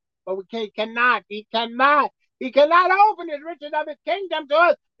kingdom. But he cannot open the riches of his kingdom to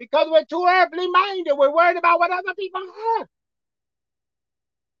us because we're too earthly minded. We're worried about what other people have.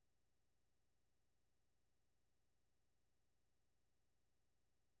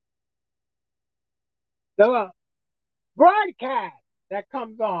 The broadcast that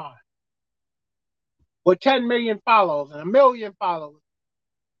comes on with 10 million followers and 1 million followers,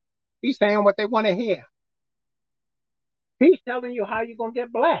 he's saying what they want to hear. He's telling you how you're going to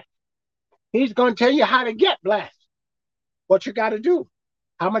get blessed. He's going to tell you how to get blessed, what you got to do,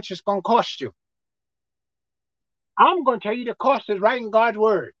 how much it's going to cost you. I'm going to tell you the cost is right in God's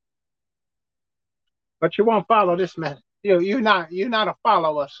word. But you won't follow this message. You're not a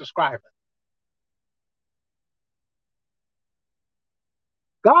follower, subscriber.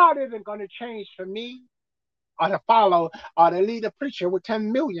 God isn't going to change for me or to follow or to lead a preacher with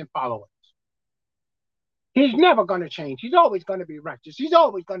 10 million followers. He's never going to change. He's always going to be righteous. He's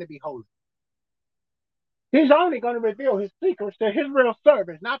always going to be holy. He's only going to reveal his secrets to his real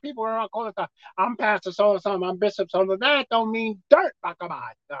servants, not people who are calling it, I'm Pastor so-and-so, I'm Bishop so-and-so. That don't mean dirt, by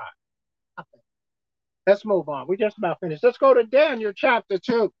God. Okay. Let's move on. We just about finished. Let's go to Daniel chapter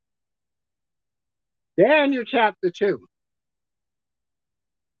 2. Daniel chapter 2.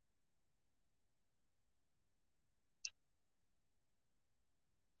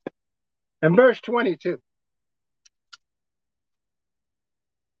 And verse 22.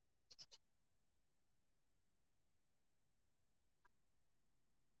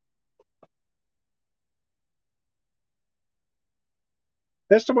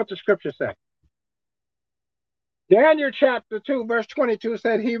 Listen to what the scripture says. Daniel chapter 2, verse 22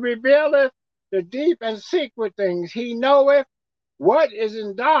 said, He revealeth the deep and secret things. He knoweth what is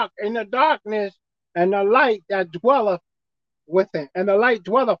in the darkness, and the light that dwelleth with him, and the light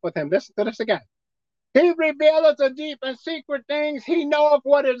dwelleth with him. Listen to this again. He revealeth the deep and secret things. He knoweth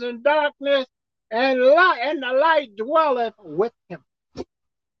what is in darkness, and the light dwelleth with him.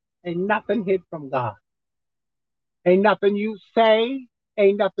 Ain't nothing hid from God. Ain't nothing you say,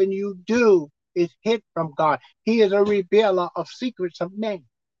 ain't nothing you do is hid from God. He is a revealer of secrets of men.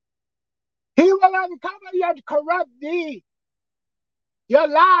 He will uncover your corrupt deeds, your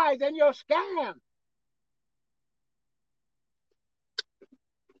lies, and your scams.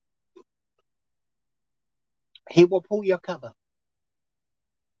 He will pull your cover.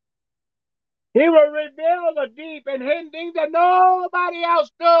 He will reveal the deep and hidden things that nobody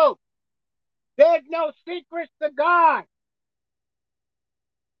else do. There's no secrets to God.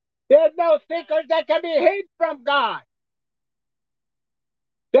 There's no secrets that can be hid from God.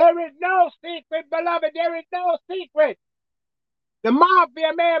 There is no secret, beloved. There is no secret. The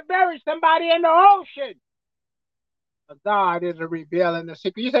mafia may have buried somebody in the ocean. But God is a revealing the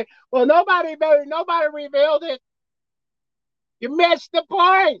secret. You say, well, nobody revealed it. You missed the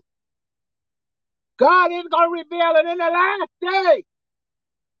point. God is going to reveal it in the last day.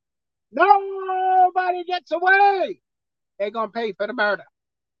 Nobody gets away. They're going to pay for the murder.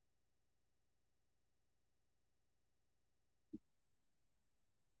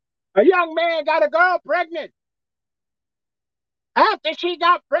 A young man got a girl pregnant. After she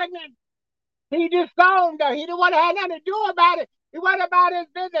got pregnant, he disowned her. He didn't want to have nothing to do about it. He went about his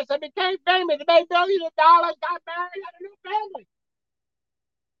business and became famous. He made billions of dollars, got married, had a new family.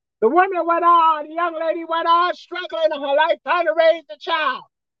 The woman went on, the young lady went on struggling in her life trying to raise the child.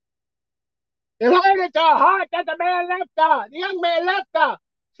 It hurt into her heart that the man left her. The young man left her,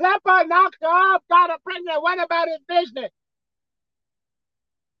 slept her, knocked her off, got her pregnant, went about his business.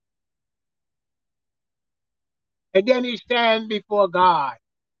 And then he stands before God.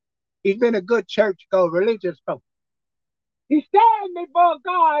 He's been a good churchgoer, religious folk. He stands before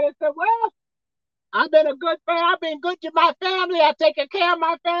God and said, well, I've been a good man. I've been good to my family. I've taken care of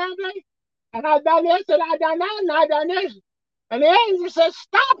my family. And I've done this and I've done that and I've done this. And the angel says,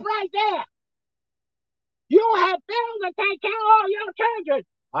 stop right there. You have failed to take care of all your children.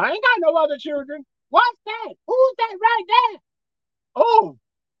 I ain't got no other children. What's that? Who's that right there? Oh,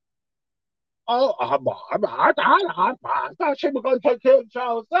 I thought she was going to take care of the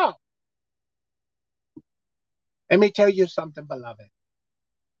child herself. Let me tell you something, beloved.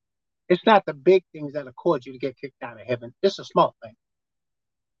 It's not the big things that'll cause you to get kicked out of heaven. It's a small thing.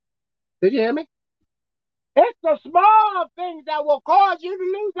 Did you hear me? It's the small things that will cause you to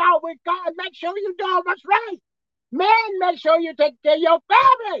lose out with God. Make sure you do what's right. Man, make sure you take care of your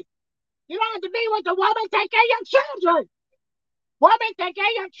family. You don't have to be with the woman. Take care of your children. Woman, take care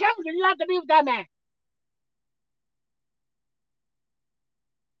of your children. You have to be with that man.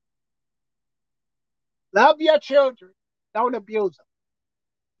 Love your children. Don't abuse them.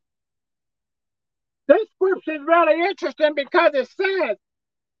 This scripture is really interesting because it says,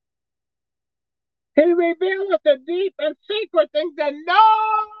 he reveals the deep and secret things that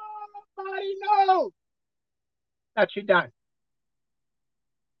nobody knows that you done.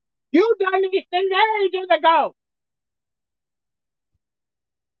 You done these things ages ago.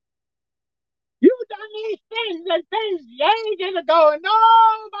 You done these things and things ages ago, and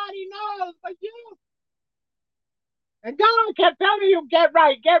nobody knows but you. And God kept telling you, get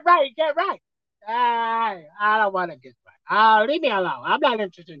right, get right, get right. I don't want to get right. Leave me alone. I'm not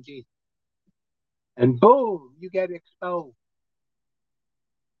interested in Jesus. And boom, you get exposed.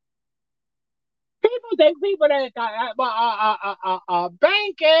 People think people that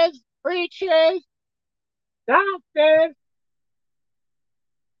bankers, preachers, doctors,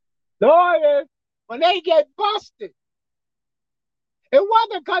 lawyers, when they get busted, it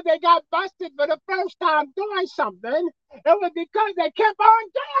wasn't because they got busted for the first time doing something. It was because they kept on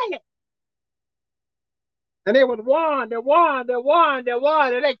doing it. And they would warn, and they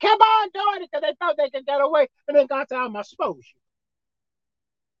kept on doing it because they thought they could get away. And then God said, I'm going to expose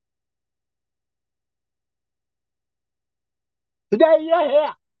you. Today you're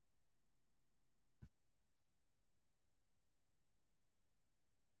here.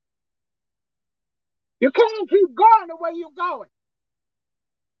 You can't keep going the way you're going.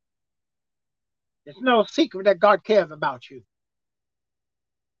 It's no secret that God cares about you.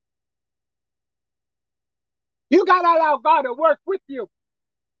 You got to allow God to work with you.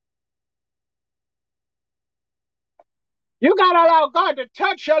 You got to allow God to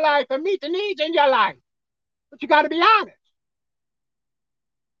touch your life and meet the needs in your life. But you got to be honest.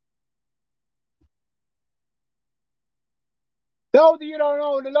 Those of you don't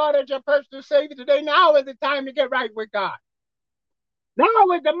know the Lord as your personal Savior today, now is the time to get right with God.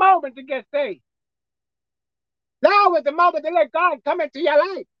 Now is the moment to get saved. Now is the moment to let God come into your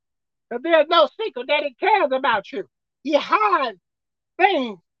life. Because there's no secret that He cares about you. He has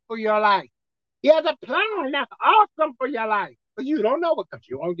things for your life. He has a plan that's awesome for your life. But you don't know it because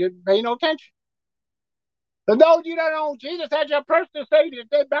you won't pay no attention. For those of you that know Jesus as your personal Savior,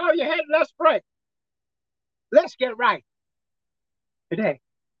 they bow your head, let's pray. Let's get right today.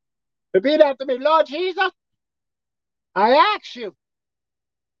 Repeat after me, Lord Jesus, I ask you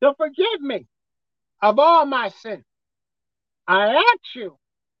to forgive me of all my sins. I ask you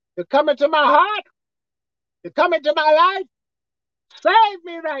to come into my heart, to come into my life. Save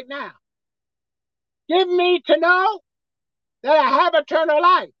me right now. Give me to know that I have eternal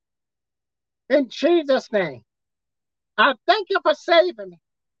life. In Jesus' name, I thank you for saving me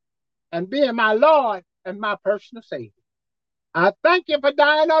and being my Lord and my personal Savior. I thank you for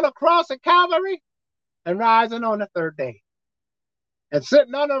dying on the cross of Calvary and rising on the third day and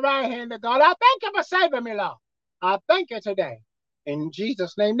sitting on the right hand of God. I thank you for saving me, Lord. I thank you today in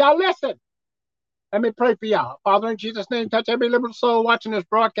Jesus' name. Now listen, let me pray for y'all. Father, in Jesus' name, touch every liberal soul watching this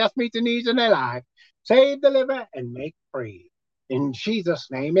broadcast, meet the needs in their life. Save, deliver, and make free. In Jesus'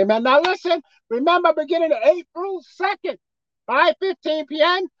 name, amen. Now listen, remember beginning April 2nd, 5:15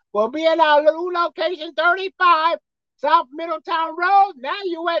 p.m., we'll be in our new location, 35 South Middletown Road. Now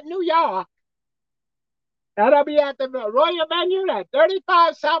you at New York. That'll be at the Royal Venue at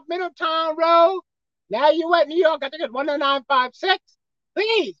 35 South Middletown Road. Now you at New York, I think it's 10956.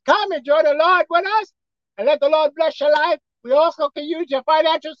 Please come enjoy the Lord with us and let the Lord bless your life. We also can use your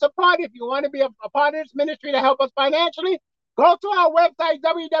financial support if you want to be a part of this ministry to help us financially. Go to our website,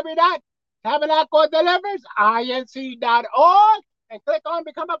 www.tabernacledeliversinc.org, and click on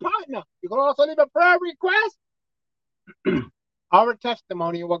Become a Partner. You can also leave a prayer request or a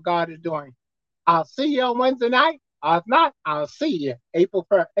testimony of what God is doing. I'll see you on Wednesday night. Or if not, I'll see you April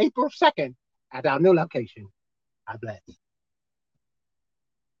 2nd at our new location. God bless.